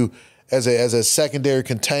pressure on you as a secondary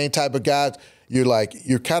contained type of guy.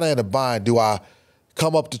 You're kind of in a bind. Do I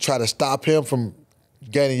come up to try to stop him from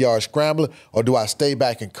gaining yards scrambling, or do I stay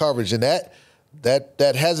back in coverage? And that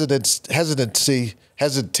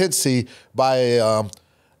hesitancy by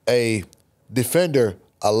a defender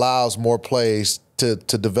allows more plays to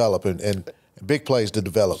develop and big plays to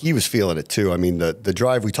develop. He was feeling it too. I mean, the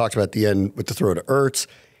drive we talked about at the end with the throw to Ertz,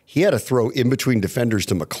 he had a throw in between defenders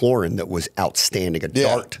to McLaurin that was outstanding, a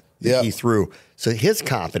dart that he threw. So his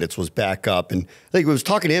confidence was back up. And I think I was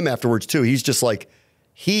talking to him afterwards too. He's just like,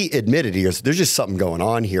 he admitted, he goes, there's just something going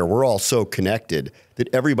on here. We're all so connected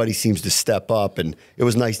that everybody seems to step up. And it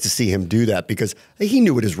was nice to see him do that because he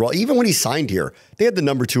knew what his role, even when he signed here, they had the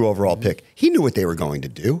number 2 overall pick. He knew what they were going to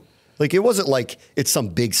do. Like, it wasn't like it's some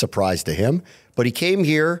big surprise to him, but he came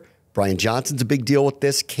here. Brian Johnson's a big deal with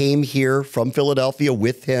this, came here from Philadelphia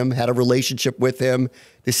with him, had a relationship with him.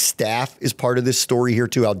 This staff is part of this story here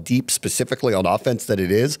too, how deep specifically on offense that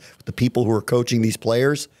it is, the people who are coaching these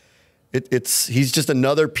players. He's just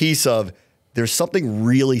another piece of, there's something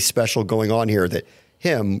really special going on here that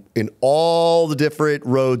him, in all the different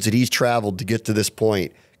roads that he's traveled to get to this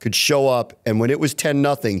point, could show up, and when it was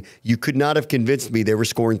 10-0, you could not have convinced me they were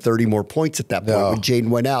scoring 30 more points at that point when Jaden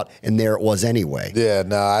went out, and there it was anyway. Yeah,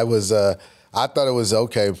 no, I thought it was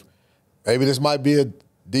okay. Maybe this might be a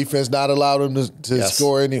defense not allowed them to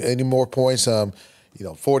score any more points.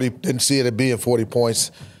 40, didn't see it being 40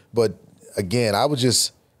 points, but again, I was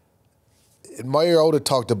just. Mariota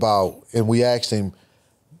talked about, and we asked him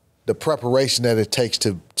the preparation that it takes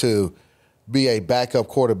to be a backup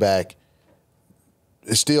quarterback.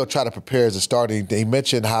 Still try to prepare as a starter. He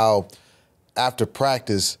mentioned how after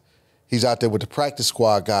practice, he's out there with the practice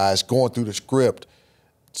squad guys going through the script,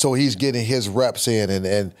 so he's getting his reps in,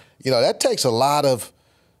 and that takes a lot of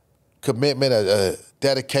commitment,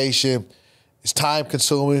 dedication. It's time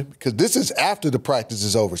consuming because this is after the practice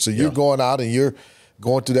is over. So you're going out and you're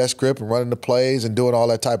going through that script and running the plays and doing all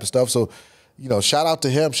that type of stuff. So, shout out to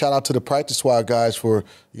him. Shout out to the practice squad guys for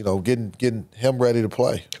getting him ready to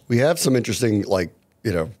play. We have some interesting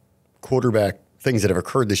quarterback things that have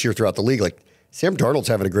occurred this year throughout the league. Like Sam Darnold's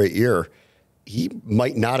having a great year. He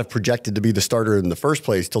might not have projected to be the starter in the first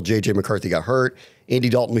place till J.J. McCarthy got hurt. Andy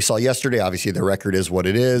Dalton we saw yesterday. Obviously, the record is what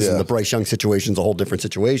it is, and the Bryce Young situation is a whole different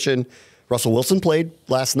situation. Russell Wilson played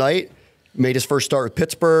last night, made his first start with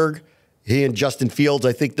Pittsburgh. He and Justin Fields,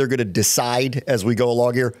 I think they're going to decide as we go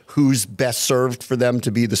along here who's best served for them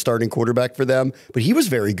to be the starting quarterback for them. But he was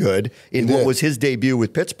very good in what was his debut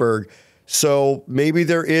with Pittsburgh. So maybe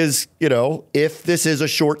there is, if this is a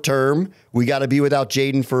short term, we got to be without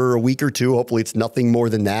Jaden for a week or two. Hopefully it's nothing more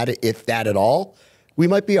than that, if that at all. We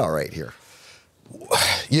might be all right here.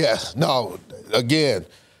 Yeah. No, again,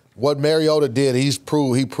 what Mariota did,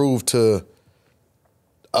 he proved to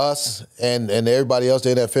us and everybody else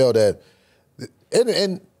in the NFL that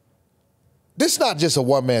and this is not just a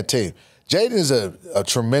one-man team. Jaden is a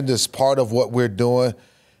tremendous part of what we're doing.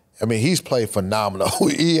 I mean, he's played phenomenal.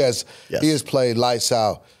 He has played lights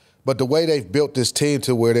out. But the way they've built this team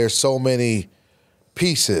to where there's so many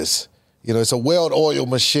pieces, it's a well-oiled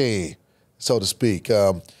machine, so to speak.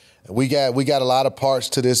 We got a lot of parts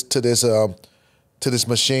to this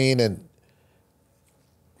machine, and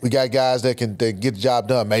we got guys that get the job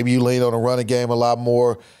done. Maybe you lean on the running game a lot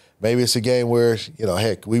more. Maybe it's a game where,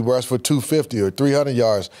 heck, we rush for 250 or 300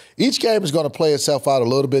 yards. Each game is going to play itself out a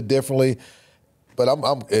little bit differently. But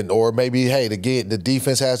or maybe, hey, the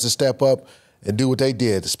defense has to step up and do what they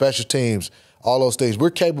did. The special teams, all those things.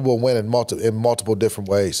 We're capable of winning in multiple different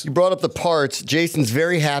ways. You brought up the parts. Jason's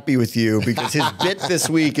very happy with you because his bit this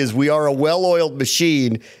week is we are a well-oiled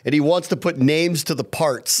machine, and he wants to put names to the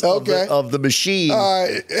parts of the machine. All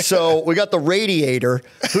right. So we got the radiator.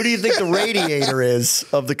 Who do you think the radiator is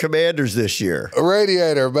of the Commanders this year? A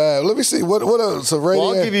radiator, man. Let me see. What else? A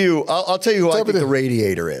radiator? Well, I'll tell you who I think the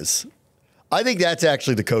radiator is. I think that's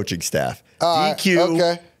actually the coaching staff.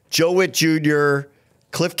 DQ, Joe Witt Jr.,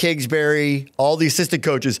 Cliff Kingsbury, all the assistant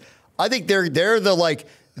coaches. I think they're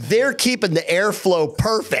keeping the airflow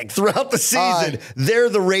perfect throughout the season. They're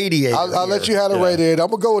the radiator. I'll let you have the radiator. I'm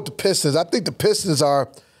going to go with the Pistons. I think the Pistons are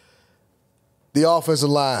the offensive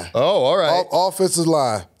line. Oh, all right. Offensive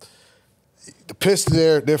line. The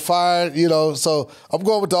Pistons, they're fired, so I'm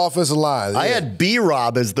going with the offensive line. I had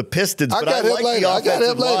B-Rob as the Pistons, but I like the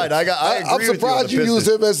offensive line. I'm surprised you used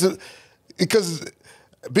him because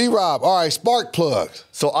B-Rob, all right, spark plugs.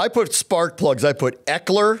 So I put spark plugs. I put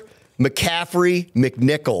Eckler, McCaffrey,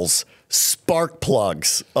 McNichols, spark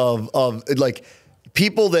plugs of like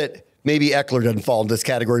people that maybe Eckler doesn't fall in this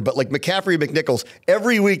category, but like McCaffrey, McNichols,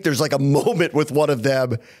 every week there's like a moment with one of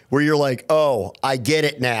them where you're like, oh, I get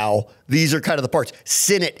it now. These are kind of the parts.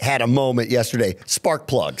 Sinnott had a moment yesterday. Spark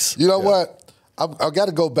plugs. You know what? I've got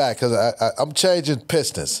to go back because I'm changing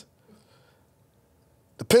Pistons.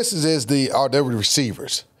 The Pistons they're the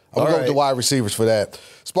receivers. I'm going to go with the wide receivers for that.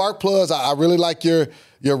 Spark plugs, I really like your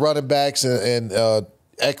your running backs and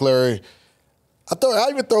Eckler. I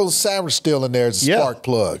even throw Sanders still in there as a spark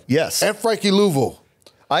plug. Yes. And Frankie Louisville.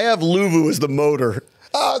 I have Louvu as the motor.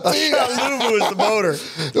 Oh, I got Louvu as the motor.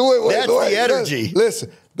 That's the energy.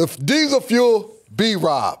 Listen, the diesel fuel,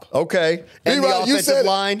 B-Rob. Okay. And B-Rob, the offensive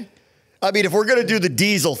line? I mean, if we're going to do the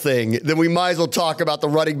diesel thing, then we might as well talk about the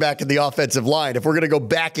running back and the offensive line. If we're going to go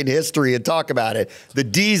back in history and talk about it, the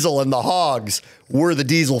diesel and the hogs were the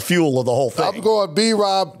diesel fuel of the whole thing. I'm going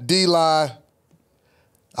B-Rob, D-line.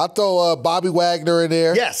 I throw Bobby Wagner in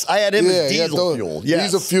there. Yes, I had him as diesel fuel. Yes.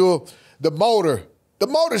 Diesel fuel. The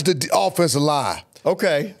motor's the offensive line.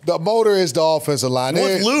 Okay. The motor is the offensive line.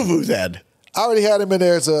 What's Louvu then? I already had him in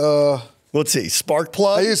there as a... let's see, spark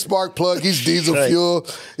plug? He's spark plug. He's diesel fuel.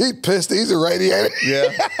 He pissed. He's a radiator.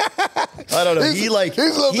 Yeah. I don't know. He's a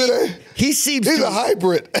little bit of... He's a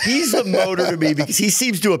hybrid. He's the motor to me because he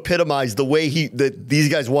seems to epitomize the way these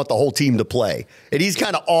guys want the whole team to play. And he's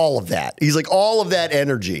kind of all of that. He's like all of that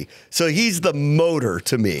energy. So he's the motor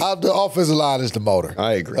to me. The offensive line is the motor.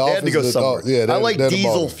 I agree. They had to go somewhere. I like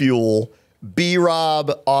diesel fuel,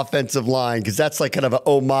 B-Rob, offensive line, because that's like kind of an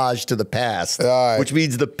homage to the past, which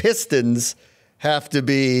means the Pistons have to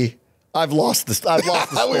be... I've lost the story.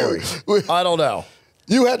 I don't know.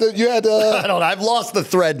 You had to. I don't know. I've lost the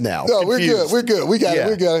thread now. No, Confused. We're good. We got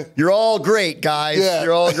it. You're all great, guys. Yeah.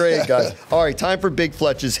 You're all great, guys. All right, time for Big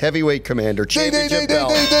Fletch's heavyweight commander championship belt.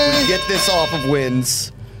 We get this off of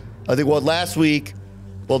wins. I think last week.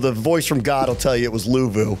 Well, the voice from God will tell you it was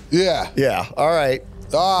Louvu. Yeah. Yeah. All right.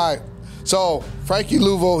 So Frankie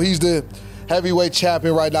Louvu, he's the heavyweight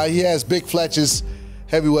champion right now. He has Big Fletch's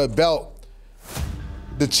heavyweight belt.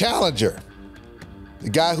 The challenger. The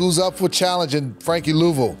guy who's up for challenging Frankie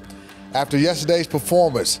Louvu after yesterday's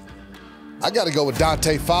performance. I got to go with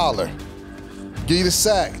Dante Fowler. Give you the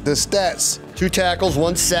stats. 2 tackles,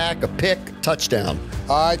 1 sack, a pick, touchdown.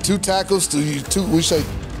 All right, 2 tackles. We say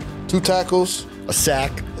 2 tackles. A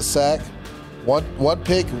sack. 1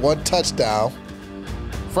 pick, 1 touchdown.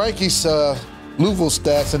 Frankie's Louisville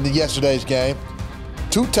stats in yesterday's game: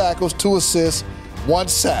 2 tackles, 2 assists, 1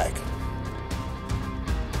 sack.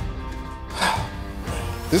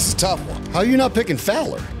 This is a tough one. How are you not picking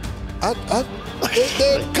Fowler? This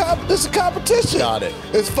is a competition. Got it.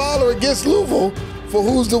 It's Fowler against Louisville for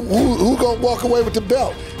who's gonna walk away with the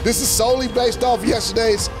belt. This is solely based off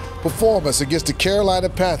yesterday's performance against the Carolina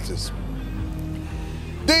Panthers.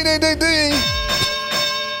 Ding, ding, ding, ding.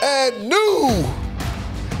 And new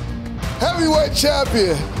heavyweight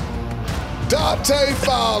champion, Dante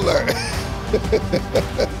Fowler.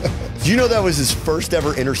 Do you know that was his first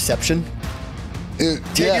ever interception?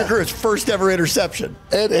 10-year career, his first ever interception.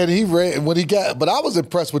 And he ran when he got, but I was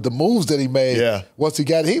impressed with the moves that he made. Yeah. Once he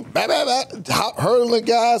got, hurdling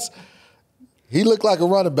guys. He looked like a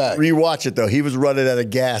running back. Rewatch it, though. He was running out of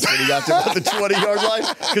gas when he got to about the 20-yard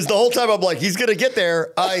line. Because the whole time I'm like, he's going to get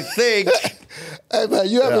there, I think. Hey, man,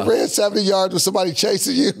 you haven't ran 70 yards with somebody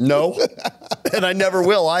chasing you? No. And I never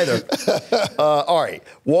will either. All right.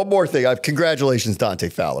 One more thing. Congratulations, Dante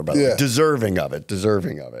Fowler, by the way. Deserving of it.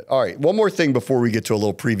 All right. One more thing before we get to a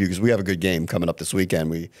little preview, because we have a good game coming up this weekend.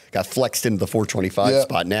 We got flexed into the 425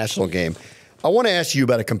 spot national game. I want to ask you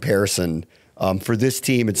about a comparison for this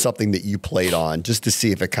team and something that you played on, just to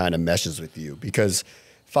see if it kind of meshes with you. Because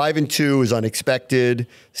 5-2 is unexpected.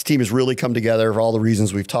 This team has really come together for all the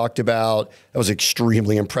reasons we've talked about. That was an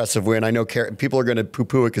extremely impressive win. I know people are going to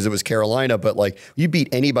poo-poo it because it was Carolina, but like you beat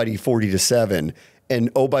anybody 40-7.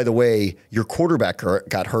 And oh, by the way, your quarterback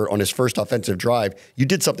got hurt on his first offensive drive. You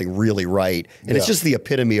did something really right. And it's just the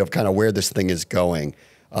epitome of kind of where this thing is going.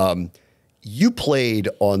 You played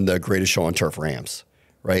on the Greatest Show on Turf Rams.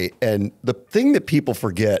 Right. And the thing that people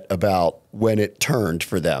forget about when it turned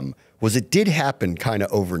for them was it did happen kind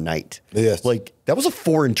of overnight. Yes. Like that was a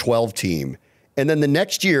 4-12 team. And then the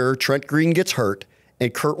next year, Trent Green gets hurt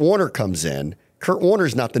and Kurt Warner comes in. Kurt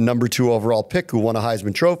Warner's not the number 2 overall pick who won a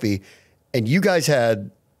Heisman Trophy. And you guys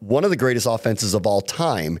had one of the greatest offenses of all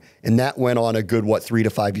time. And that went on a good, 3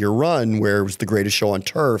 to 5 year run where it was the Greatest Show on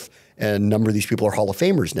Turf. And a number of these people are Hall of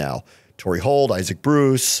Famers now. Torrey Holt, Isaac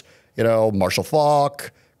Bruce, Marshall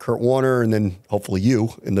Faulk, Kurt Warner, and then hopefully you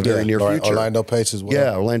in the very near future. Orlando Pace as well.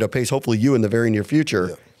 Yeah, Orlando Pace, hopefully you in the very near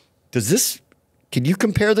future. Yeah. Can you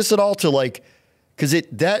compare this at all to because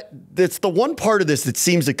that's the one part of this that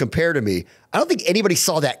seems to compare to me. I don't think anybody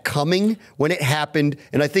saw that coming when it happened.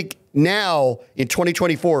 And I think now in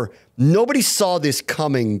 2024, nobody saw this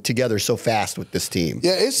coming together so fast with this team.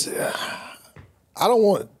 Yeah, it's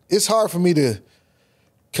hard for me to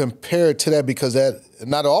compare it to that because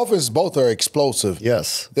now the offense both are explosive.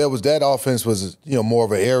 Yes. That offense was more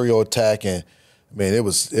of an aerial attack and I mean, it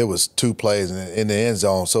was 2 plays in the end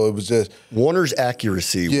zone. So it was just Warner's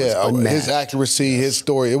accuracy. Was unmatched. His accuracy, his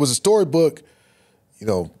story. It was a storybook,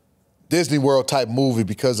 Disney World type movie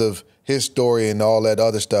because of his story and all that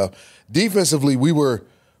other stuff. Defensively, we were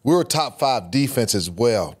top 5 defense as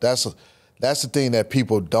well. That's the thing that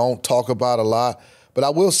people don't talk about a lot. But I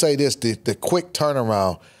will say this: the quick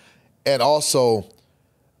turnaround, and also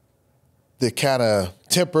the kind of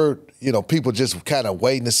tempered, people just kind of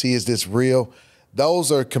waiting to see, is this real?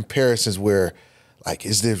 Those are comparisons where, like,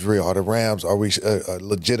 is this real? Are the Rams, are we a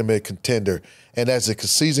legitimate contender? And as the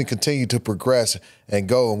season continued to progress and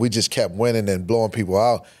go, and we just kept winning and blowing people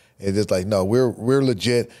out, it's just like, no, we're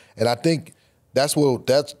legit. And I think that will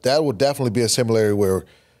definitely be a similarity where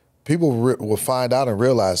people will find out and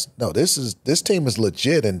realize, no, this team is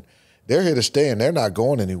legit, and they're here to stay, and they're not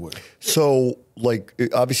going anywhere. So, like,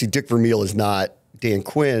 obviously Dick Vermeil is not Dan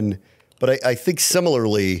Quinn, but I think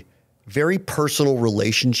similarly, very personal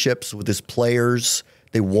relationships with his players.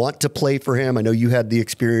 They want to play for him. I know you had the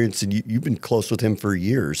experience, and you've been close with him for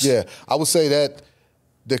years. Yeah, I would say that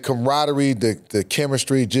the camaraderie, the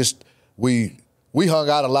chemistry, just we hung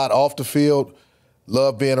out a lot off the field,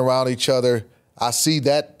 loved being around each other. I see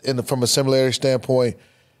that from a similarity standpoint.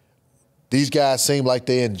 These guys seem like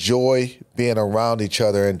they enjoy being around each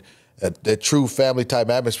other and that true family-type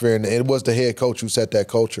atmosphere, and it was the head coach who set that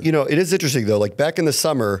culture. It is interesting, though. Like, back in the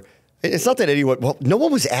summer, it's not that no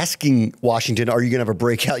one was asking Washington, are you going to have a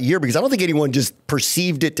breakout year? Because I don't think anyone just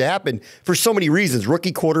perceived it to happen for so many reasons.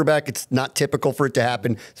 Rookie quarterback, it's not typical for it to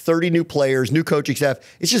happen. 30 new players, new coaching staff.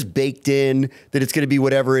 It's just baked in that it's going to be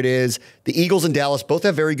whatever it is. The Eagles and Dallas both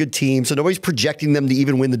have very good teams, so nobody's projecting them to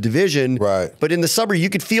even win the division. Right. But in the summer, you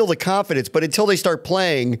could feel the confidence. But until they start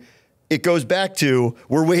playing, it goes back to,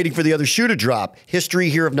 we're waiting for the other shoe to drop. History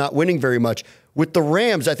here of not winning very much. With the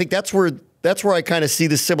Rams, I think that's where I kind of see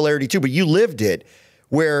the similarity too. But you lived it,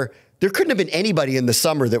 where there couldn't have been anybody in the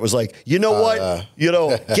summer that was like,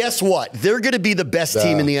 guess what? They're going to be the best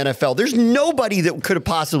team in the NFL. There's nobody that could have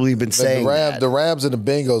possibly been saying that. The Rams and the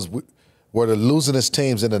Bengals were the losingest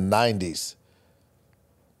teams in the 90s.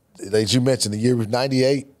 As you mentioned, the year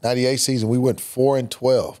 98 season, we went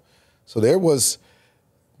 4-12. So there was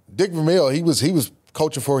Dick Vermeil. He was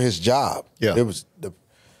coaching for his job. Yeah.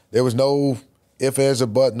 There was no if, ands, or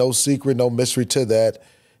but, no secret, no mystery to that.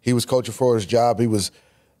 He was coaching for his job. I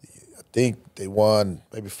think they won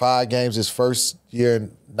maybe 5 games his first year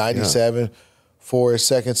in 97, 4 his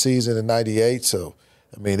second season in 98. So,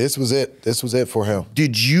 I mean, this was it. This was it for him.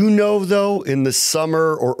 Did you know, though, in the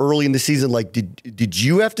summer or early in the season, like, did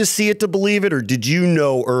you have to see it to believe it, or did you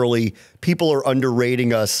know early people are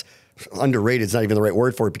underrating us? Underrated is not even the right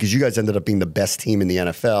word for it, because you guys ended up being the best team in the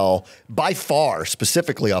NFL by far,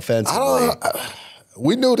 specifically offensively.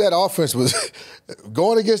 We knew that offense was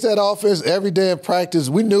going against that offense every day in practice.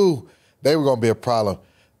 We knew they were going to be a problem.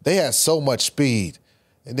 They had so much speed,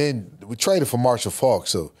 and then we traded for Marshall Faulk.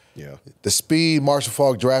 So the speed, Marshall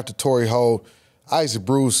Faulk drafted Torrey Holt, Isaac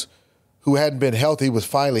Bruce, who hadn't been healthy, was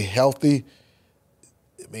finally healthy.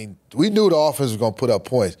 I mean, we knew the offense was going to put up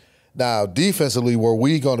points. Now, defensively, were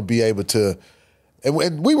we going to be able to –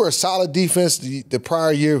 and we were a solid defense the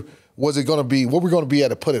prior year. Was it going to be – were we going to be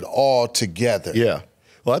able to put it all together? Yeah.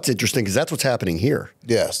 Well, that's interesting, because that's what's happening here.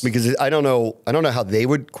 Yes. Because I don't know how they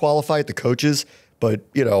would qualify it, the coaches, but,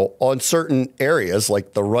 on certain areas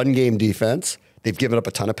like the run game defense, they've given up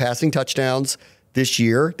a ton of passing touchdowns this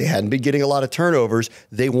year. They hadn't been getting a lot of turnovers.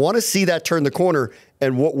 They want to see that turn the corner.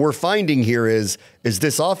 And what we're finding here is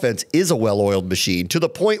this offense is a well-oiled machine, to the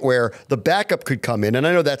point where the backup could come in. And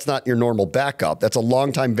I know that's not your normal backup. That's a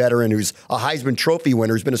longtime veteran who's a Heisman Trophy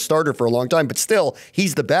winner, who's been a starter for a long time. But still,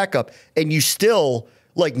 he's the backup. And you still,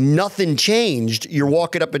 like, nothing changed. You're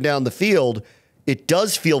walking up and down the field. It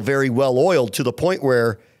does feel very well-oiled, to the point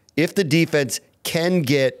where if the defense can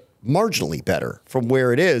get marginally better from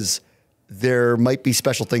where it is, there might be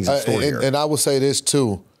special things in store here. And I will say this,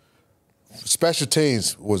 too. Special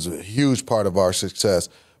teams was a huge part of our success.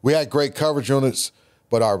 We had great coverage units,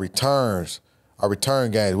 but our return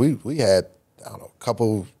games, we had, a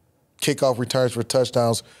couple kickoff returns for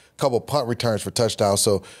touchdowns, a couple punt returns for touchdowns.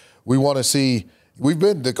 So we want to see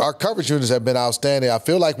our coverage units have been outstanding. I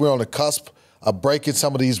feel like we're on the cusp of breaking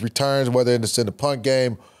some of these returns, whether it's in the punt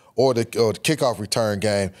game or the kickoff return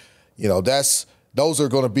game. Those are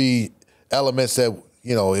going to be elements that,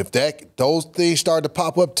 if those things start to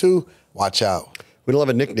pop up too, watch out. We don't have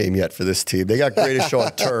a nickname yet for this team. They got greatest show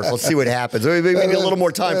on turf. Let's see what happens. Maybe a little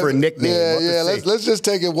more time for a nickname. Let's just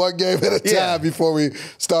take it one game at a time before we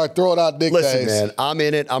start throwing out nicknames. Listen, man, I'm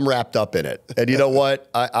in it. I'm wrapped up in it. And you know what?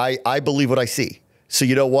 I believe what I see. So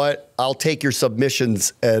you know what? I'll take your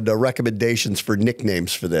submissions and recommendations for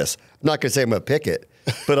nicknames for this. I'm not going to say I'm going to pick it,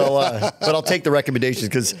 but I'll take the recommendations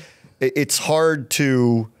because it's hard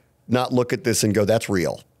to not look at this and go, that's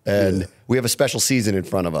real. And we have a special season in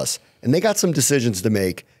front of us. And they got some decisions to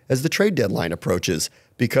make as the trade deadline approaches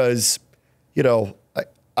because, you know,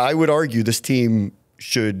 I would argue this team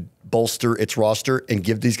should bolster its roster and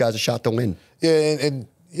give these guys a shot to win. Yeah, and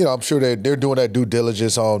you know, I'm sure they're doing that due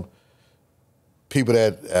diligence on people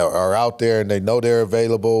that are out there and they know they're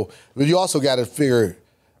available. But you also got to figure,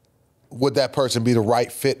 would that person be the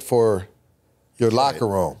right fit for your locker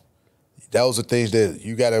room? Those are things that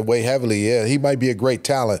you got to weigh heavily. Yeah, he might be a great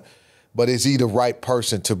talent, but is he the right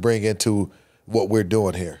person to bring into what we're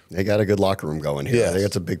doing here? They got a good locker room going here. Yes. I think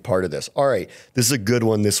that's a big part of this. All right, this is a good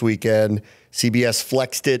one this weekend. CBS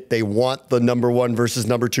flexed it. They want the number 1 versus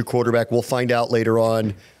number 2 quarterback. We'll find out later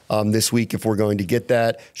on this week if we're going to get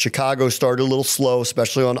that. Chicago started a little slow,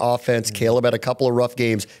 especially on offense. Caleb had a couple of rough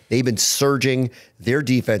games. They've been surging. Their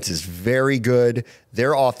defense is very good.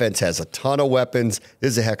 Their offense has a ton of weapons.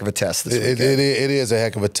 This is a heck of a test this weekend. It is a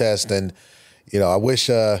heck of a test. And, you know, I wish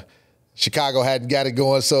Chicago hadn't got it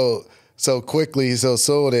going so quickly, so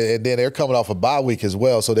soon. And then they're coming off a bye week as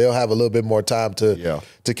well, so they'll have a little bit more time to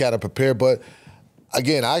kind of prepare. But,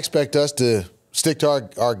 again, I expect us to stick to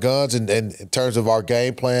our guns and in terms of our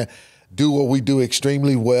game plan, do what we do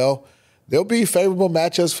extremely well. There'll be favorable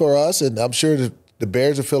matchups for us, and I'm sure the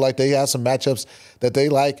Bears will feel like they have some matchups that they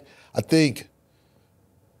like. I think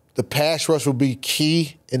the pass rush will be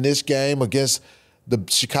key in this game against the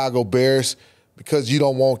Chicago Bears because you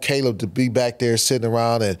don't want Caleb to be back there sitting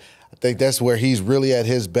around, and I think that's where he's really at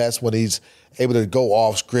his best when he's able to go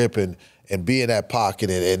off script and be in that pocket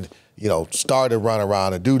and you know, start to run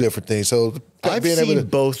around and do different things. So I've seen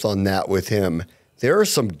both on that with him. There are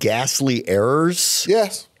some ghastly errors.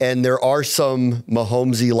 Yes. And there are some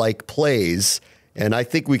Mahomesy-like plays. And I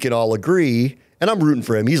think we can all agree, and I'm rooting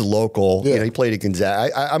for him. He's local. Yeah. You know, he played at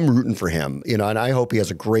Gonzaga. I'm rooting for him, you know, and I hope he has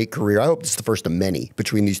a great career. I hope it's the first of many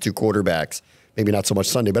between these two quarterbacks. Maybe not so much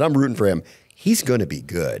Sunday, but I'm rooting for him. He's going to be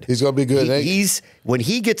good. He's going to be good. When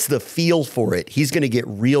he gets the feel for it, he's going to get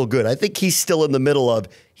real good. I think he's still in the middle of,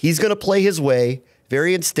 he's going to play his way,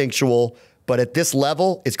 very instinctual, but at this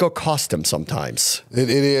level, it's going to cost him sometimes. It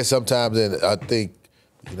is sometimes, and I think,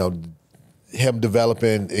 you know, him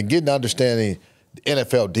developing and getting understanding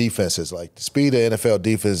NFL defenses, like the speed of NFL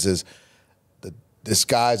defenses, the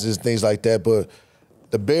disguises, things like that. But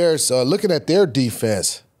the Bears, looking at their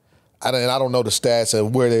defense, I don't know the stats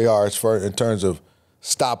and where they are as far in terms of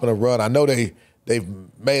stopping a run. I know they've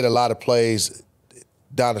made a lot of plays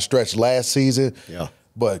down the stretch last season. Yeah.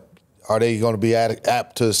 But are they going to be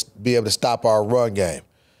apt to be able to stop our run game?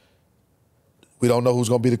 We don't know who's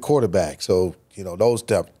going to be the quarterback. So, you know, those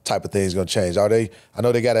type of things are going to change. I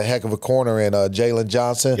know they got a heck of a corner in Jalen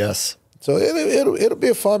Johnson. Yes. So it'll be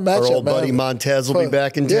a fun matchup. Our old buddy Montez will be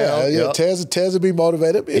back in town. Yeah, Tez will be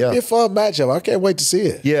motivated. It'll be a fun matchup. I can't wait to see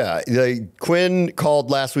it. Yeah. Quinn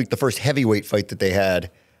called last week the first heavyweight fight that they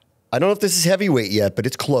had. I don't know if this is heavyweight yet, but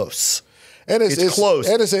it's close. And it's close.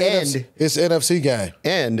 And it's an NFC game.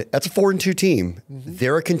 And that's a 4-2 team. Mm-hmm.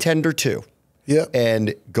 They're a contender too. Yeah.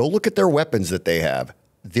 And go look at their weapons that they have.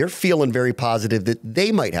 They're feeling very positive that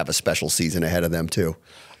they might have a special season ahead of them too.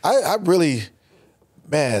 I really,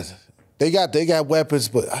 man, they got weapons,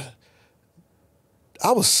 but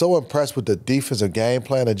I was so impressed with the defensive game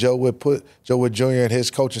plan that Joe Wood Jr. and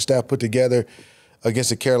his coaching staff put together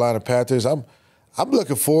against the Carolina Panthers. I'm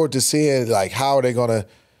looking forward to seeing like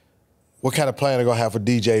what kind of plan they're gonna have for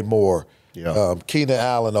DJ Moore, Keenan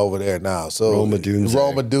Allen over there now. So Rome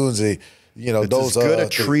Odunze. You know, it's as good a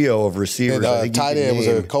trio of receivers. And, tight end was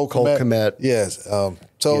a Cole Kmet. Yes.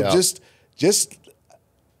 Just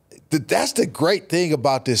that's the great thing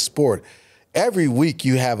about this sport. Every week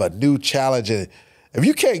you have a new challenge, and if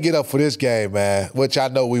you can't get up for this game, man, which I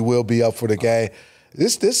know we will be up for the game,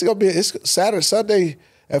 this is gonna be Sunday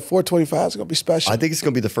at 4:25. It's gonna be special. I think it's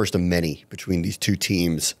gonna be the first of many between these two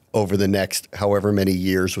teams over the next however many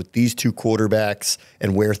years with these two quarterbacks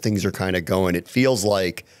and where things are kind of going. It feels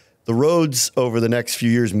like the roads over the next few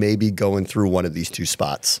years may be going through one of these two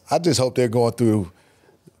spots. I just hope they're going through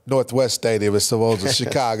Northwest Stadium as opposed to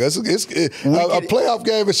Chicago. It's a playoff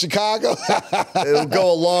game in Chicago. It'll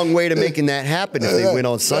go a long way to making that happen if they win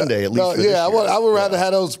on Sunday, at least. I would rather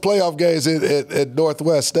have those playoff games at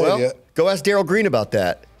Northwest Stadium. Well, go ask Darryl Green about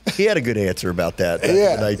that. He had a good answer about that in the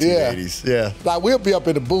 1980s. Yeah. Like, we'll be up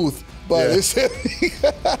in the booth, but it's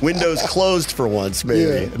windows closed for once,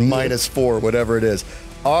 maybe. -4, whatever it is.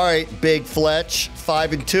 All right, Big Fletch,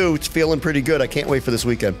 5-2. It's feeling pretty good. I can't wait for this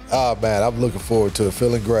weekend. Oh, man, I'm looking forward to it.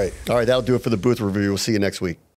 Feeling great. All right, that'll do it for the booth review. We'll see you next week.